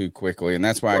little too quickly. And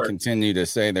that's why I continue to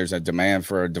say there's a demand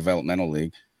for a developmental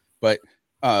league. But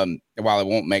while it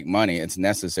won't make money, it's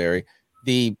necessary.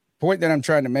 The point that I'm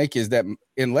trying to make is that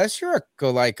unless you're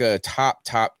a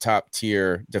top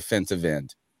tier defensive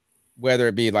end, whether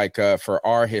it be for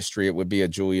our history, it would be a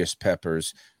Julius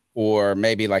Peppers or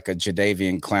maybe like a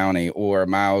Jadeveon Clowney or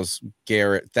Myles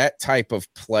Garrett, that type of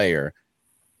player.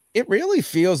 It really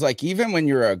feels like even when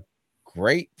you're a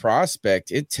great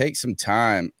prospect, it takes some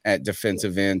time at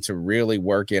defensive end to really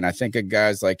work in. I think of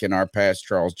guys like in our past,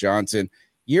 Charles Johnson,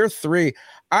 year 3.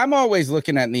 I'm always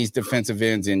looking at these defensive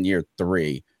ends in year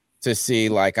 3 to see,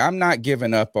 I'm not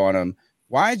giving up on them.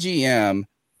 YGM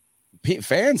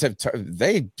fans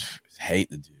they hate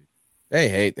the dude. They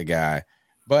hate the guy,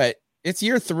 but it's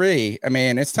year 3. I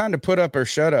mean, it's time to put up or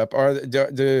shut up. Or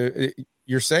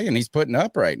you're saying he's putting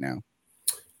up right now.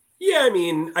 Yeah, I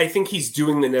mean, I think he's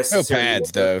doing the necessary. No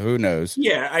pads, though. Who knows?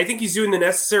 Yeah, I think he's doing the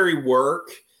necessary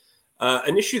work.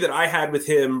 An issue that I had with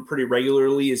him pretty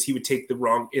regularly is he would take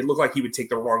it looked like he would take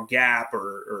the wrong gap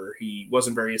or he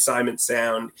wasn't very assignment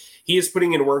sound. He is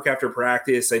putting in work after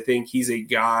practice. I think he's a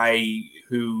guy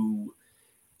who,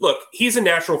 look, he's a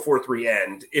natural 4-3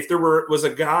 end. If there was a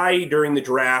guy during the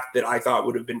draft that I thought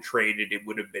would have been traded, it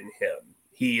would have been him.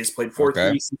 He has played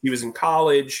 4-3 since he was in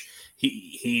college.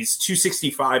 He's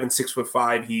 265 and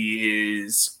 6'5". He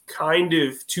is kind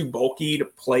of too bulky to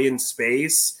play in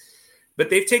space. But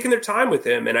they've taken their time with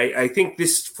him, and I think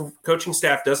this coaching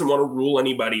staff doesn't want to rule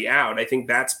anybody out. I think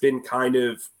that's been kind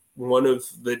of one of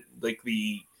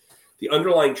the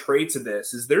underlying traits of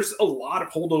this is there's a lot of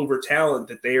holdover talent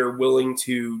that they are willing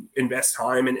to invest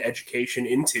time and education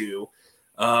into.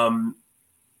 And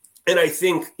I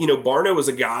think, Barno was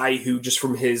a guy who just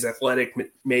from his athletic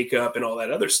makeup and all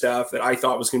that other stuff that I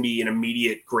thought was going to be an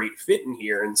immediate great fit in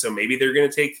here. And so maybe they're going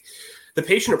to take the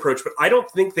patient approach, but I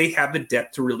don't think they have the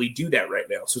depth to really do that right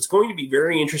now. So it's going to be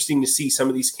very interesting to see some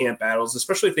of these camp battles,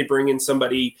 especially if they bring in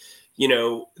somebody,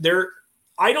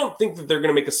 I don't think that they're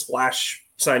going to make a splash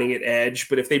signing at edge,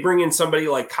 but if they bring in somebody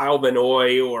like Kyle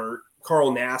Benoit or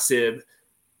Carl Nassib,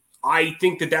 I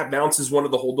think that bounces one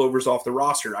of the holdovers off the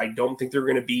roster. I don't think they're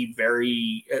going to be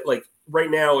very right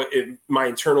now in my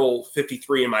internal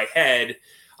 53 in my head,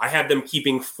 I have them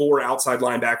keeping 4 outside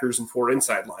linebackers and 4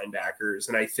 inside linebackers.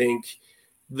 And I think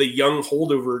the young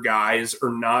holdover guys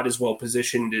are not as well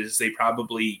positioned as they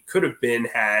probably could have been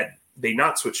had they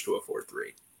not switched to a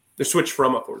 4-3. They switched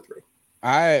from a 4-3.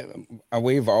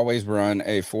 We've always run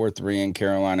a 4-3 in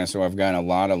Carolina, so I've got a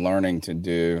lot of learning to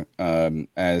do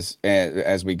as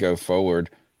we go forward.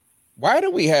 Why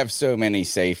do we have so many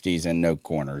safeties and no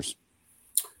corners?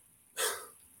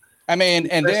 I mean,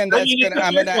 and then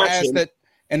I'm going to ask that.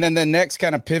 And then the next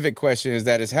kind of pivot question is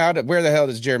where the hell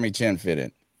does Jeremy Chin fit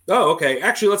in? Oh, okay.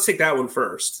 Actually, let's take that one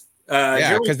first.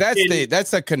 Because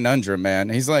that's a conundrum, man.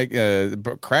 He's like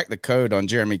crack the code on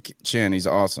Jeremy Chin. He's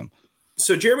awesome.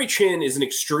 So Jeremy Chin is an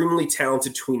extremely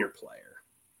talented tweener player.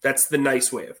 That's the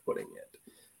nice way of putting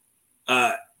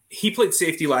it. He played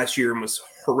safety last year and was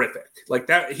horrific. Like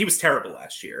that, he was terrible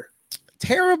last year.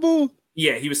 Terrible?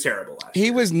 Yeah, he was terrible last year.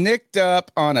 He was nicked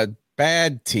up on a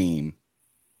bad team.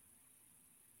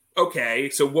 Okay,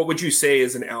 so what would you say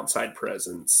is an outside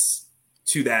presence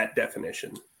to that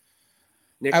definition?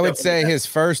 I would say his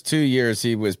first 2 years,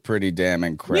 he was pretty damn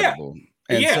incredible. Yeah.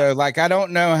 And so, I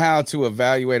don't know how to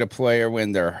evaluate a player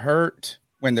when they're hurt,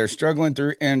 when they're struggling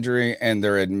through injury, and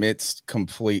they're amidst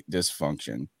complete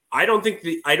dysfunction. I don't think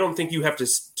you have to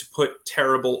put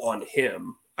terrible on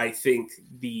him. I think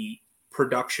the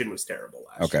production was terrible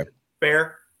last year.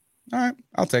 Fair? All right,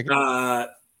 I'll take it.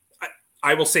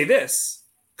 I will say this.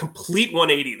 Complete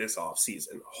 180 this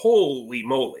offseason. Holy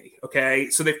moly. Okay.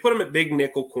 So they've put him at big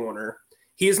nickel corner.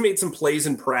 He has made some plays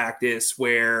in practice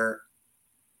where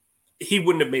he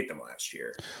wouldn't have made them last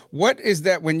year. What is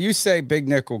that when you say big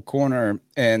nickel corner?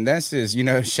 And this is,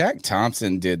 Shaq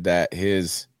Thompson did that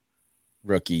his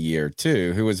rookie year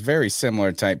too, who was very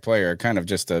similar type player, kind of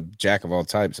just a jack of all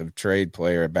types of trade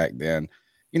player back then.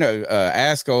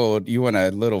 ask old. You want a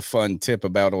little fun tip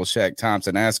about old Shaq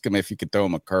Thompson? Ask him if you could throw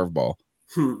him a curveball.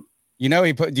 Do you know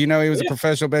he was a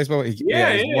professional baseball? He's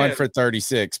 1 for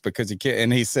 36 because he can't.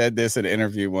 And he said this in an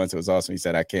interview once. It was awesome. He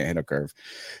said, "I can't hit a curve."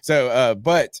 So,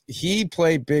 but he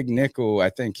played big nickel.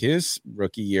 I think his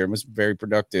rookie year was very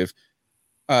productive.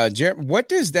 What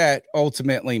does that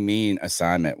ultimately mean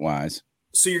assignment wise?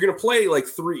 So you're going to play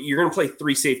You're going to play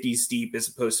 3 safeties deep as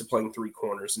opposed to playing 3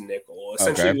 corners in nickel.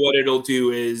 Essentially, what it'll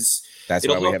do is that's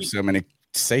why we have so many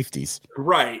safeties.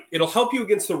 Right. It'll help you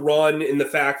against the run in the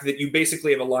fact that you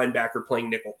basically have a linebacker playing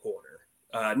nickel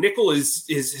corner. Nickel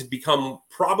has become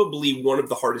probably one of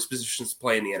the hardest positions to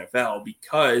play in the NFL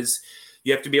because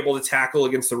you have to be able to tackle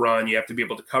against the run. You have to be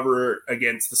able to cover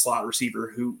against the slot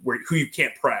receiver who you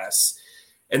can't press.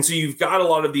 And so you've got a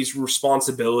lot of these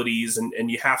responsibilities and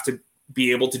you have to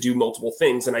be able to do multiple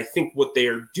things. And I think what they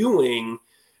are doing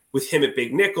with him at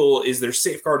big nickel is they're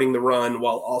safeguarding the run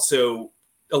while also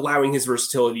allowing his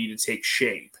versatility to take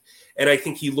shape. And I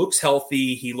think he looks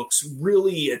healthy. He looks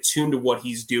really attuned to what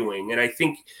he's doing. And I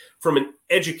think from an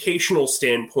educational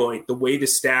standpoint, the way the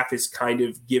staff has kind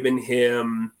of given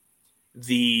him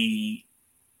the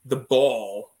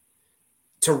ball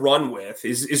to run with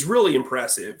is really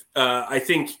impressive. I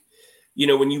think,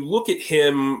 when you look at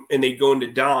him and they go into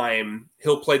dime,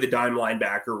 he'll play the dime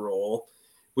linebacker role,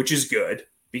 which is good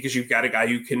because you've got a guy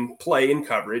who can play in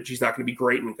coverage. He's not going to be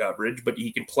great in coverage, but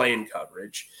he can play in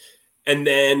coverage. And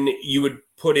then you would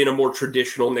put in a more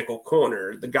traditional nickel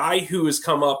corner. The guy who has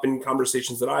come up in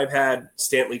conversations that I've had,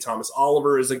 Stanley Thomas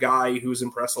Oliver, is a guy who's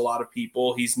impressed a lot of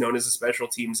people. He's known as a special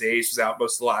teams ace, was out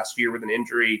most of the last year with an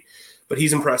injury, but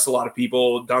he's impressed a lot of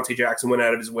people. Dante Jackson went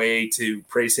out of his way to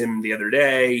praise him the other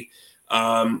day.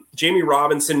 Jamie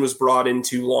Robinson was brought in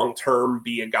to long-term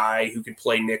be a guy who can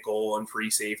play nickel and free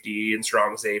safety and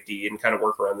strong safety and kind of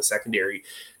work around the secondary.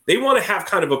 They want to have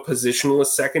kind of a positionless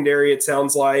secondary, it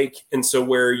sounds like. And so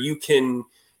where you can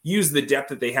use the depth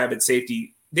that they have at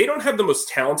safety, they don't have the most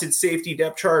talented safety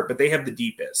depth chart, but they have the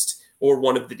deepest or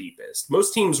one of the deepest.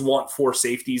 Most teams want 4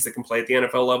 safeties that can play at the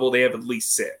NFL level. They have at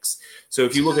least 6. So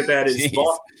if you look at that as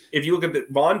if you look at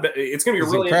Von, it's going to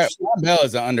be really interesting. Von Bell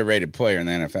is an underrated player in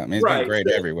the NFL. I mean, he's been great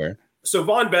everywhere. So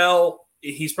Von Bell,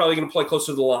 he's probably going to play close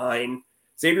to the line.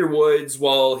 Xavier Woods,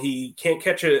 while he can't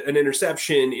catch an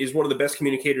interception, is one of the best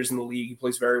communicators in the league. He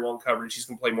plays very well in coverage. He's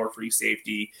going to play more free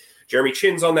safety. Jeremy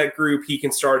Chin's on that group. He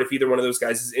can start if either one of those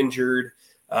guys is injured.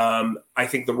 I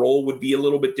think the role would be a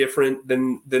little bit different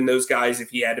than those guys if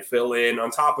he had to fill in.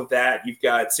 On top of that, you've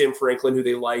got Sam Franklin, who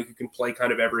they like, who can play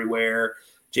kind of everywhere.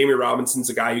 Jamie Robinson's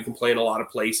a guy who can play in a lot of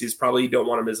places. Probably don't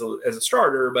want him as a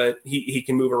starter, but he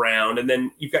can move around. And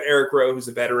then you've got Eric Rowe, who's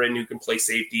a veteran who can play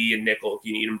safety and nickel if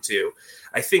you need him to.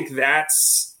 I think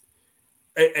that's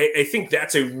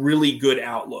a really good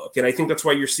outlook. And I think that's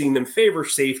why you're seeing them favor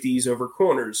safeties over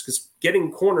corners, because getting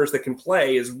corners that can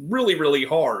play is really, really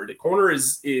hard. A corner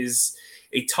is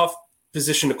a tough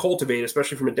position to cultivate,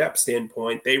 especially from a depth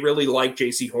standpoint. They really like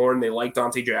J.C. Horn. They like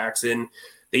Dante Jackson.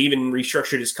 They even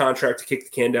restructured his contract to kick the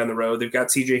can down the road. They've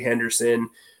got C.J. Henderson.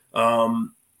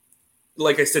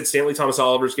 Like I said, Stanley Thomas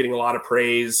Oliver's getting a lot of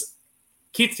praise.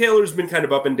 Keith Taylor's been kind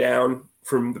of up and down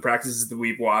from the practices that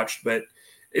we've watched, but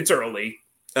it's early.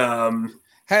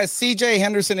 Has C.J.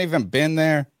 Henderson even been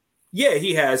there? Yeah,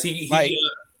 he has.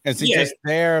 Is he just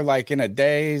there like in a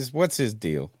daze? What's his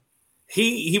deal?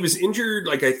 He was injured,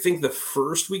 like I think the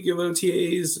first week of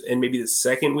OTAs and maybe the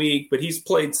second week, but he's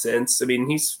played since. I mean,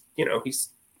 he's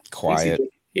quiet.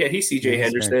 He's CJ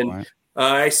Henderson.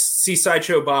 I see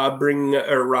Sideshow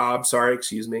Rob,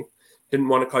 excuse me. Didn't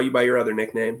want to call you by your other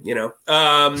nickname,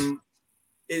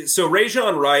 So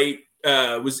Rajon Wright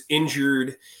was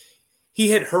injured. He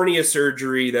had hernia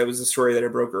surgery. That was the story that I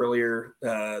broke earlier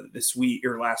this week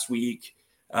or last week.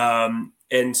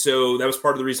 And so that was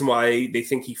part of the reason why they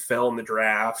think he fell in the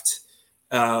draft.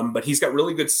 But he's got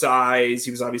really good size.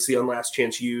 He was obviously on Last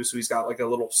Chance U, so he's got like a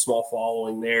little small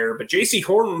following there. But J.C.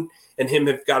 Horton and him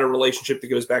have got a relationship that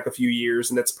goes back a few years,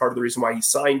 and that's part of the reason why he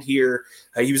signed here.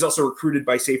 He was also recruited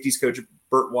by safeties coach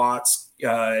Burt Watts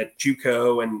at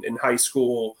JUCO and in high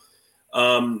school.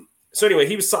 So anyway,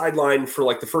 he was sidelined for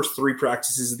like the first 3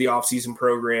 practices of the offseason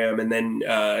program, and then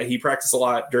he practiced a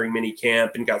lot during mini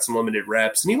camp and got some limited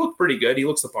reps, and he looked pretty good. He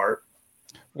looks the part.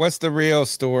 What's the real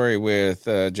story with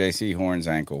J.C. Horn's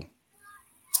ankle?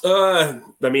 I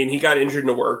mean, he got injured in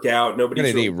a workout.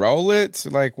 Did he roll it?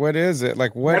 Like, what is it?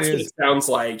 Like, what it sounds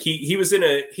like? He was in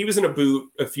a boot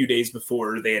a few days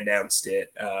before they announced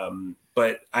it.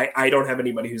 But I don't have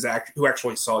anybody who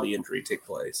actually saw the injury take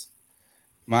place.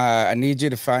 I need you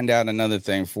to find out another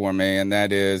thing for me, and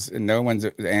that is, no one's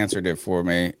answered it for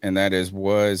me, and that is,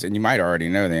 and you might already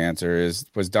know the answer,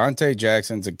 was Dante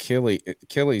Jackson's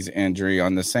Achilles injury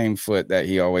on the same foot that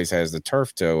he always has the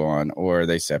turf toe on, or are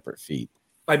they separate feet?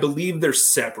 I believe they're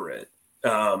separate.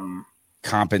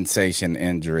 Compensation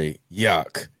injury.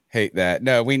 Yuck. Hate that.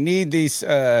 No, we need these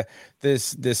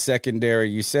this secondary.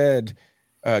 You said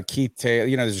Keith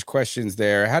Taylor, there's questions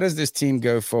there. How does this team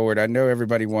go forward? I know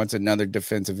everybody wants another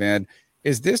defensive end.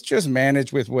 Is this just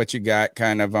managed with what you got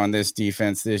kind of on this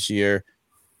defense this year?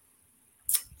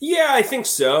 Yeah, I think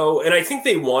so. And I think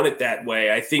they want it that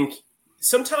way. I think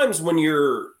sometimes when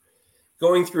you're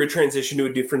going through a transition to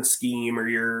a different scheme, or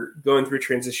you're going through a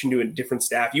transition to a different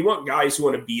staff, you want guys who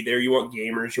want to be there. You want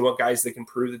gamers. You want guys that can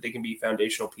prove that they can be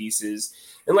foundational pieces.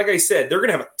 And like I said, they're going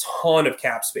to have a ton of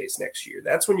cap space next year.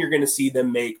 That's when you're going to see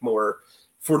them make more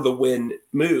for the win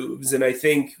moves. And I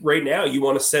think right now you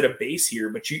want to set a base here,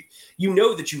 but you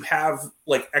know that you have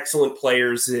like excellent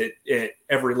players at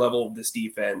every level of this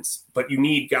defense, but you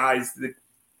need guys that,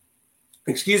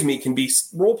 can be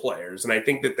role players. And I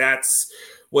think that that's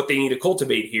what they need to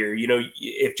cultivate here.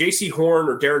 If JC Horn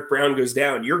or Derek Brown goes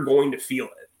down, you're going to feel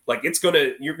it. Like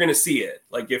you're going to see it.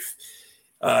 Like if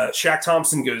Shaq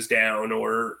Thompson goes down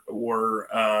or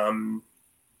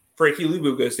Frankie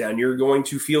Luvu goes down, you're going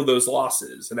to feel those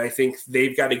losses. And I think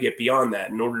they've got to get beyond that.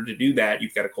 In order to do that,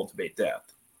 you've got to cultivate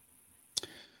depth.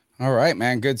 All right,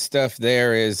 man. Good stuff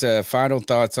there. Is final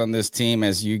thoughts on this team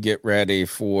as you get ready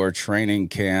for training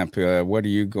camp. What are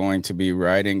you going to be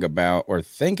writing about or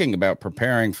thinking about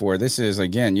preparing for? This is,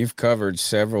 again, you've covered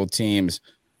several teams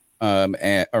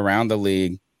around the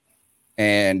league.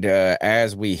 And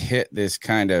as we hit this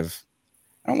kind of,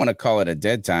 I don't want to call it a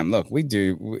dead time. Look,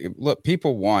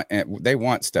 people they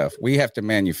want stuff. We have to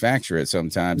manufacture it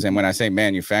sometimes. And when I say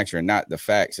manufacture, not the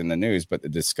facts in the news, but the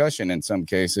discussion in some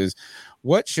cases.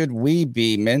 What should we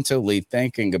be mentally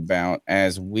thinking about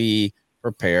as we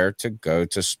prepare to go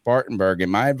to Spartanburg?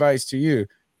 And my advice to you,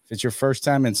 if it's your first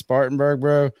time in Spartanburg,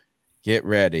 bro, get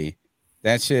ready.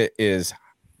 That shit is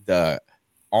the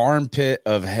armpit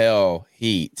of hell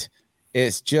heat.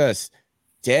 It's just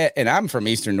dead. And I'm from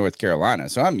Eastern North Carolina,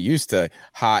 so I'm used to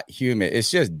hot, humid.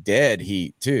 It's just dead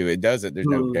heat too. There's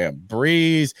no damn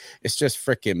breeze. It's just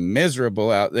freaking miserable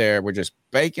out there. We're just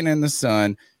baking in the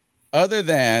sun. Other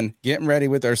than getting ready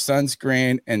with our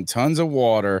sunscreen and tons of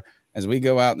water as we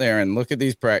go out there and look at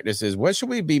these practices, what should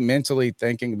we be mentally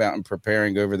thinking about and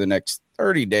preparing over the next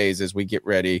 30 days as we get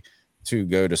ready to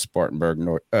go to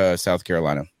Spartanburg, South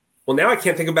Carolina? Well, now I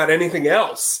can't think about anything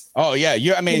else. Oh, yeah.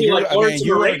 You are going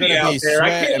to be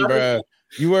sweating, bro.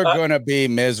 You are going to be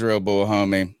miserable,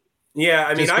 homie. Yeah, I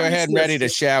mean, just go ahead and ready to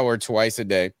shower twice a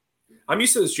day. I'm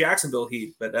used to this Jacksonville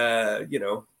heat, but,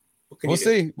 We'll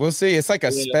see. We'll see. It's like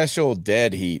a special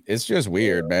dead heat. It's just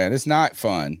weird, man. It's not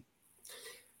fun.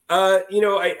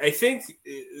 I think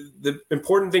the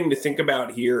important thing to think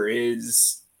about here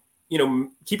is,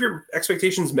 keep your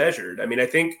expectations measured. I mean, I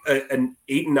think an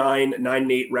 8-9,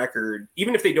 9-8 record,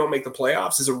 even if they don't make the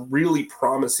playoffs, is a really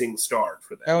promising start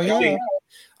for them. Oh, yeah.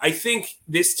 I think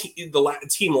this the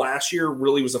team last year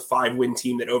really was a 5-win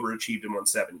team that overachieved and won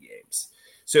 7 games.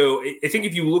 So I think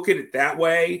if you look at it that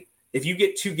way, if you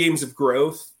get 2 games of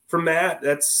growth from that,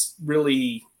 that's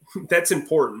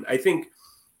important. I think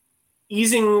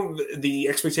easing the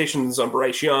expectations on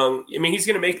Bryce Young, I mean, he's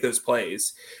going to make those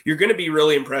plays. You're going to be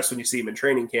really impressed when you see him in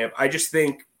training camp. I just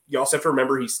think you also have to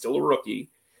remember he's still a rookie.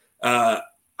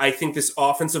 I think this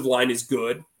offensive line is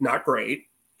good, not great.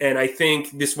 And I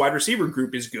think this wide receiver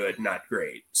group is good, not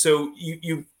great. So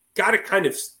you got to kind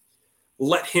of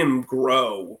let him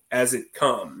grow as it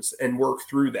comes and work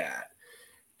through that.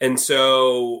 And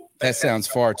so that sounds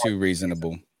far too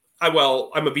reasonable.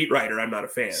 I'm a beat writer. I'm not a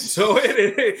fan. So,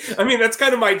 that's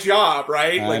kind of my job,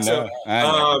 right? I know.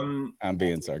 I'm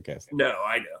being sarcastic. No,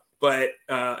 I know. But,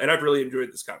 and I've really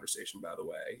enjoyed this conversation, by the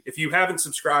way. If you haven't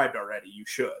subscribed already, you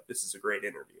should. This is a great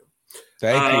interview.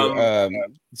 Thank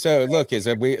you. So look,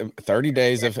 30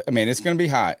 days of, it's going to be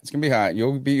hot. It's going to be hot.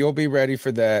 You'll be ready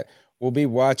for that. We'll be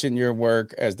watching your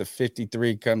work as the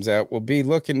 53 comes out. We'll be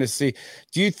looking to see.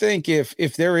 Do you think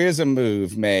if there is a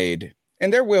move made,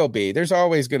 and there will be, there's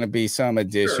always going to be some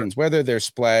additions, sure, whether they're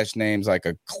splash names like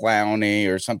a Clowney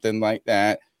or something like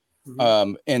that.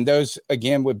 Mm-hmm. And those,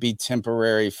 again, would be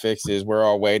temporary fixes. We're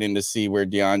all waiting to see where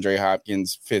DeAndre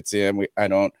Hopkins fits in. I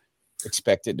don't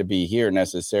expect it to be here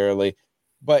necessarily.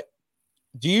 But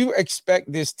do you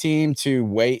expect this team to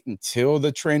wait until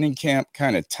the training camp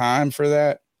kind of time for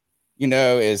that?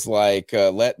 Is like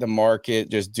let the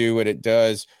market just do what it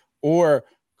does? Or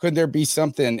could there be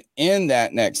something in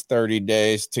that next 30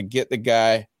 days to get the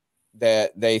guy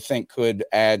that they think could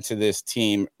add to this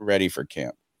team ready for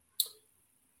camp?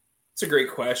 It's a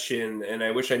great question, and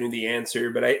I wish I knew the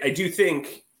answer, but I do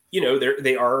think,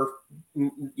 they are,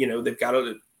 they've got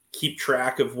to keep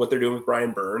track of what they're doing with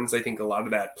Brian Burns. I think a lot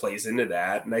of that plays into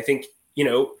that. And I think,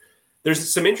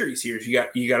 there's some injuries here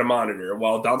you got to monitor.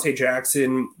 While Dante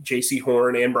Jackson, JC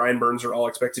Horn, and Brian Burns are all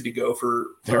expected to go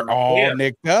they're all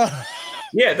nicked up.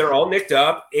 Yeah, they're all nicked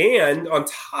up. And on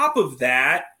top of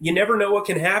that, you never know what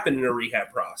can happen in a rehab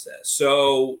process.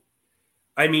 So,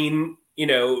 I mean,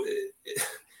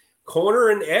 corner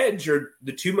and edge are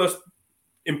the two most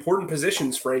important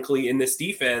positions, frankly, in this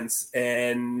defense,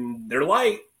 and they're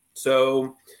light.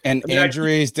 So, and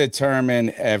injuries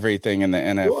determine everything in the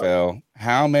NFL. Sure.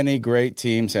 How many great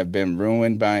teams have been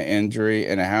ruined by injury,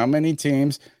 and how many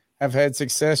teams have had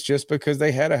success just because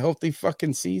they had a healthy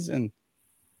fucking season?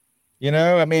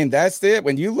 I mean, that's it.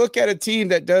 When you look at a team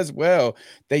that does well,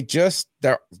 they just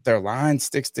their line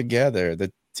sticks together.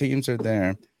 The teams are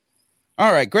there.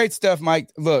 All right, great stuff, Mike.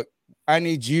 Look, I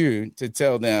need you to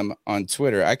tell them on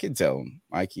Twitter. I can tell them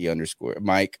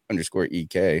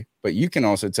Mike_EK, but you can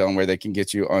also tell them where they can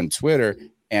get you on Twitter,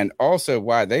 and also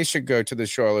why they should go to the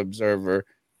Charlotte Observer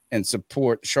and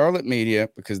support Charlotte media,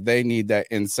 because they need that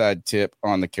inside tip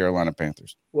on the Carolina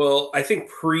Panthers. Well, I think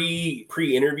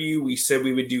pre-interview, we said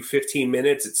we would do 15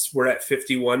 minutes. We're at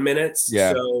 51 minutes.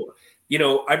 Yeah. So,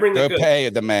 I bring the goods. Pay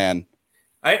the man.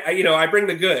 I bring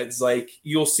the goods. Like,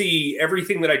 you'll see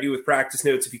everything that I do with practice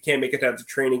notes. If you can't make it down to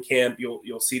training camp,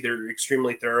 you'll see they're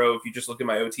extremely thorough. If you just look at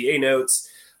my OTA notes,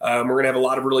 we're going to have a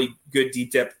lot of really good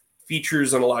deep depth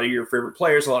features on a lot of your favorite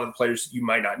players, a lot of the players you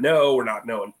might not know or not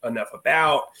know enough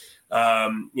about.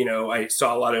 I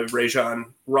saw a lot of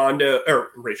Rajon Wright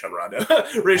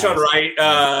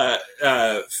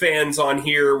fans on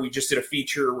here. We just did a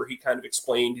feature where he kind of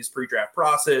explained his pre-draft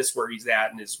process, where he's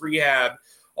at in his rehab,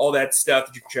 all that stuff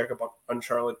that you can check up on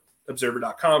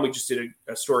charlotteobserver.com. We just did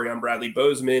a story on Bradley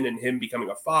Bozeman and him becoming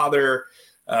a father,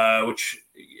 which,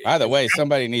 by the way,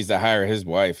 somebody needs to hire his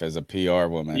wife as a PR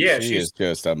woman. Yeah, she is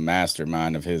just a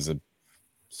mastermind of his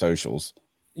socials.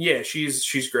 Yeah,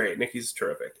 she's great. Nikki's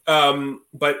terrific.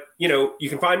 But you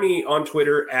can find me on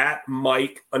Twitter at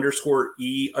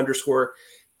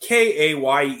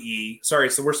Mike_E_KAYE. Sorry,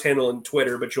 it's the worst handle in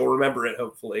Twitter, but you'll remember it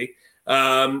hopefully.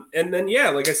 And then,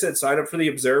 like I said, sign up for the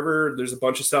Observer. There's a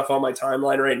bunch of stuff on my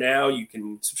timeline right now. You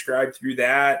can subscribe through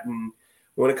that. And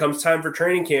when it comes time for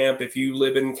training camp, if you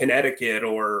live in Connecticut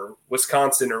or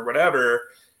Wisconsin or whatever,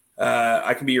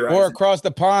 I can be your or across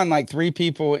the pond, like 3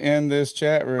 people in this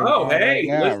chat room. Oh, hey,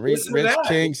 yeah, Rich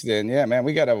Kingston. Yeah, man,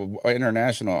 we got an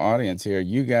international audience here.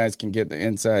 You guys can get the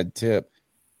inside tip.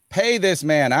 Pay this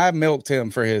man. I milked him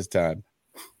for his time.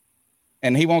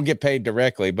 And he won't get paid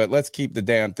directly, but let's keep the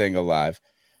damn thing alive.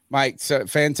 Mike, so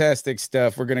fantastic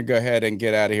stuff. We're going to go ahead and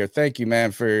get out of here. Thank you,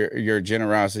 man, for your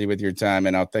generosity with your time.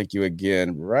 And I'll thank you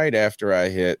again right after I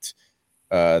hit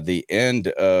the end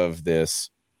of this.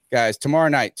 Guys, tomorrow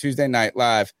night, Tuesday night,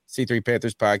 live, C3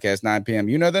 Panthers podcast, 9 p.m.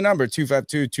 You know the number,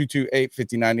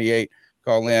 252-228-5098.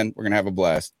 Call in. We're going to have a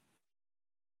blast.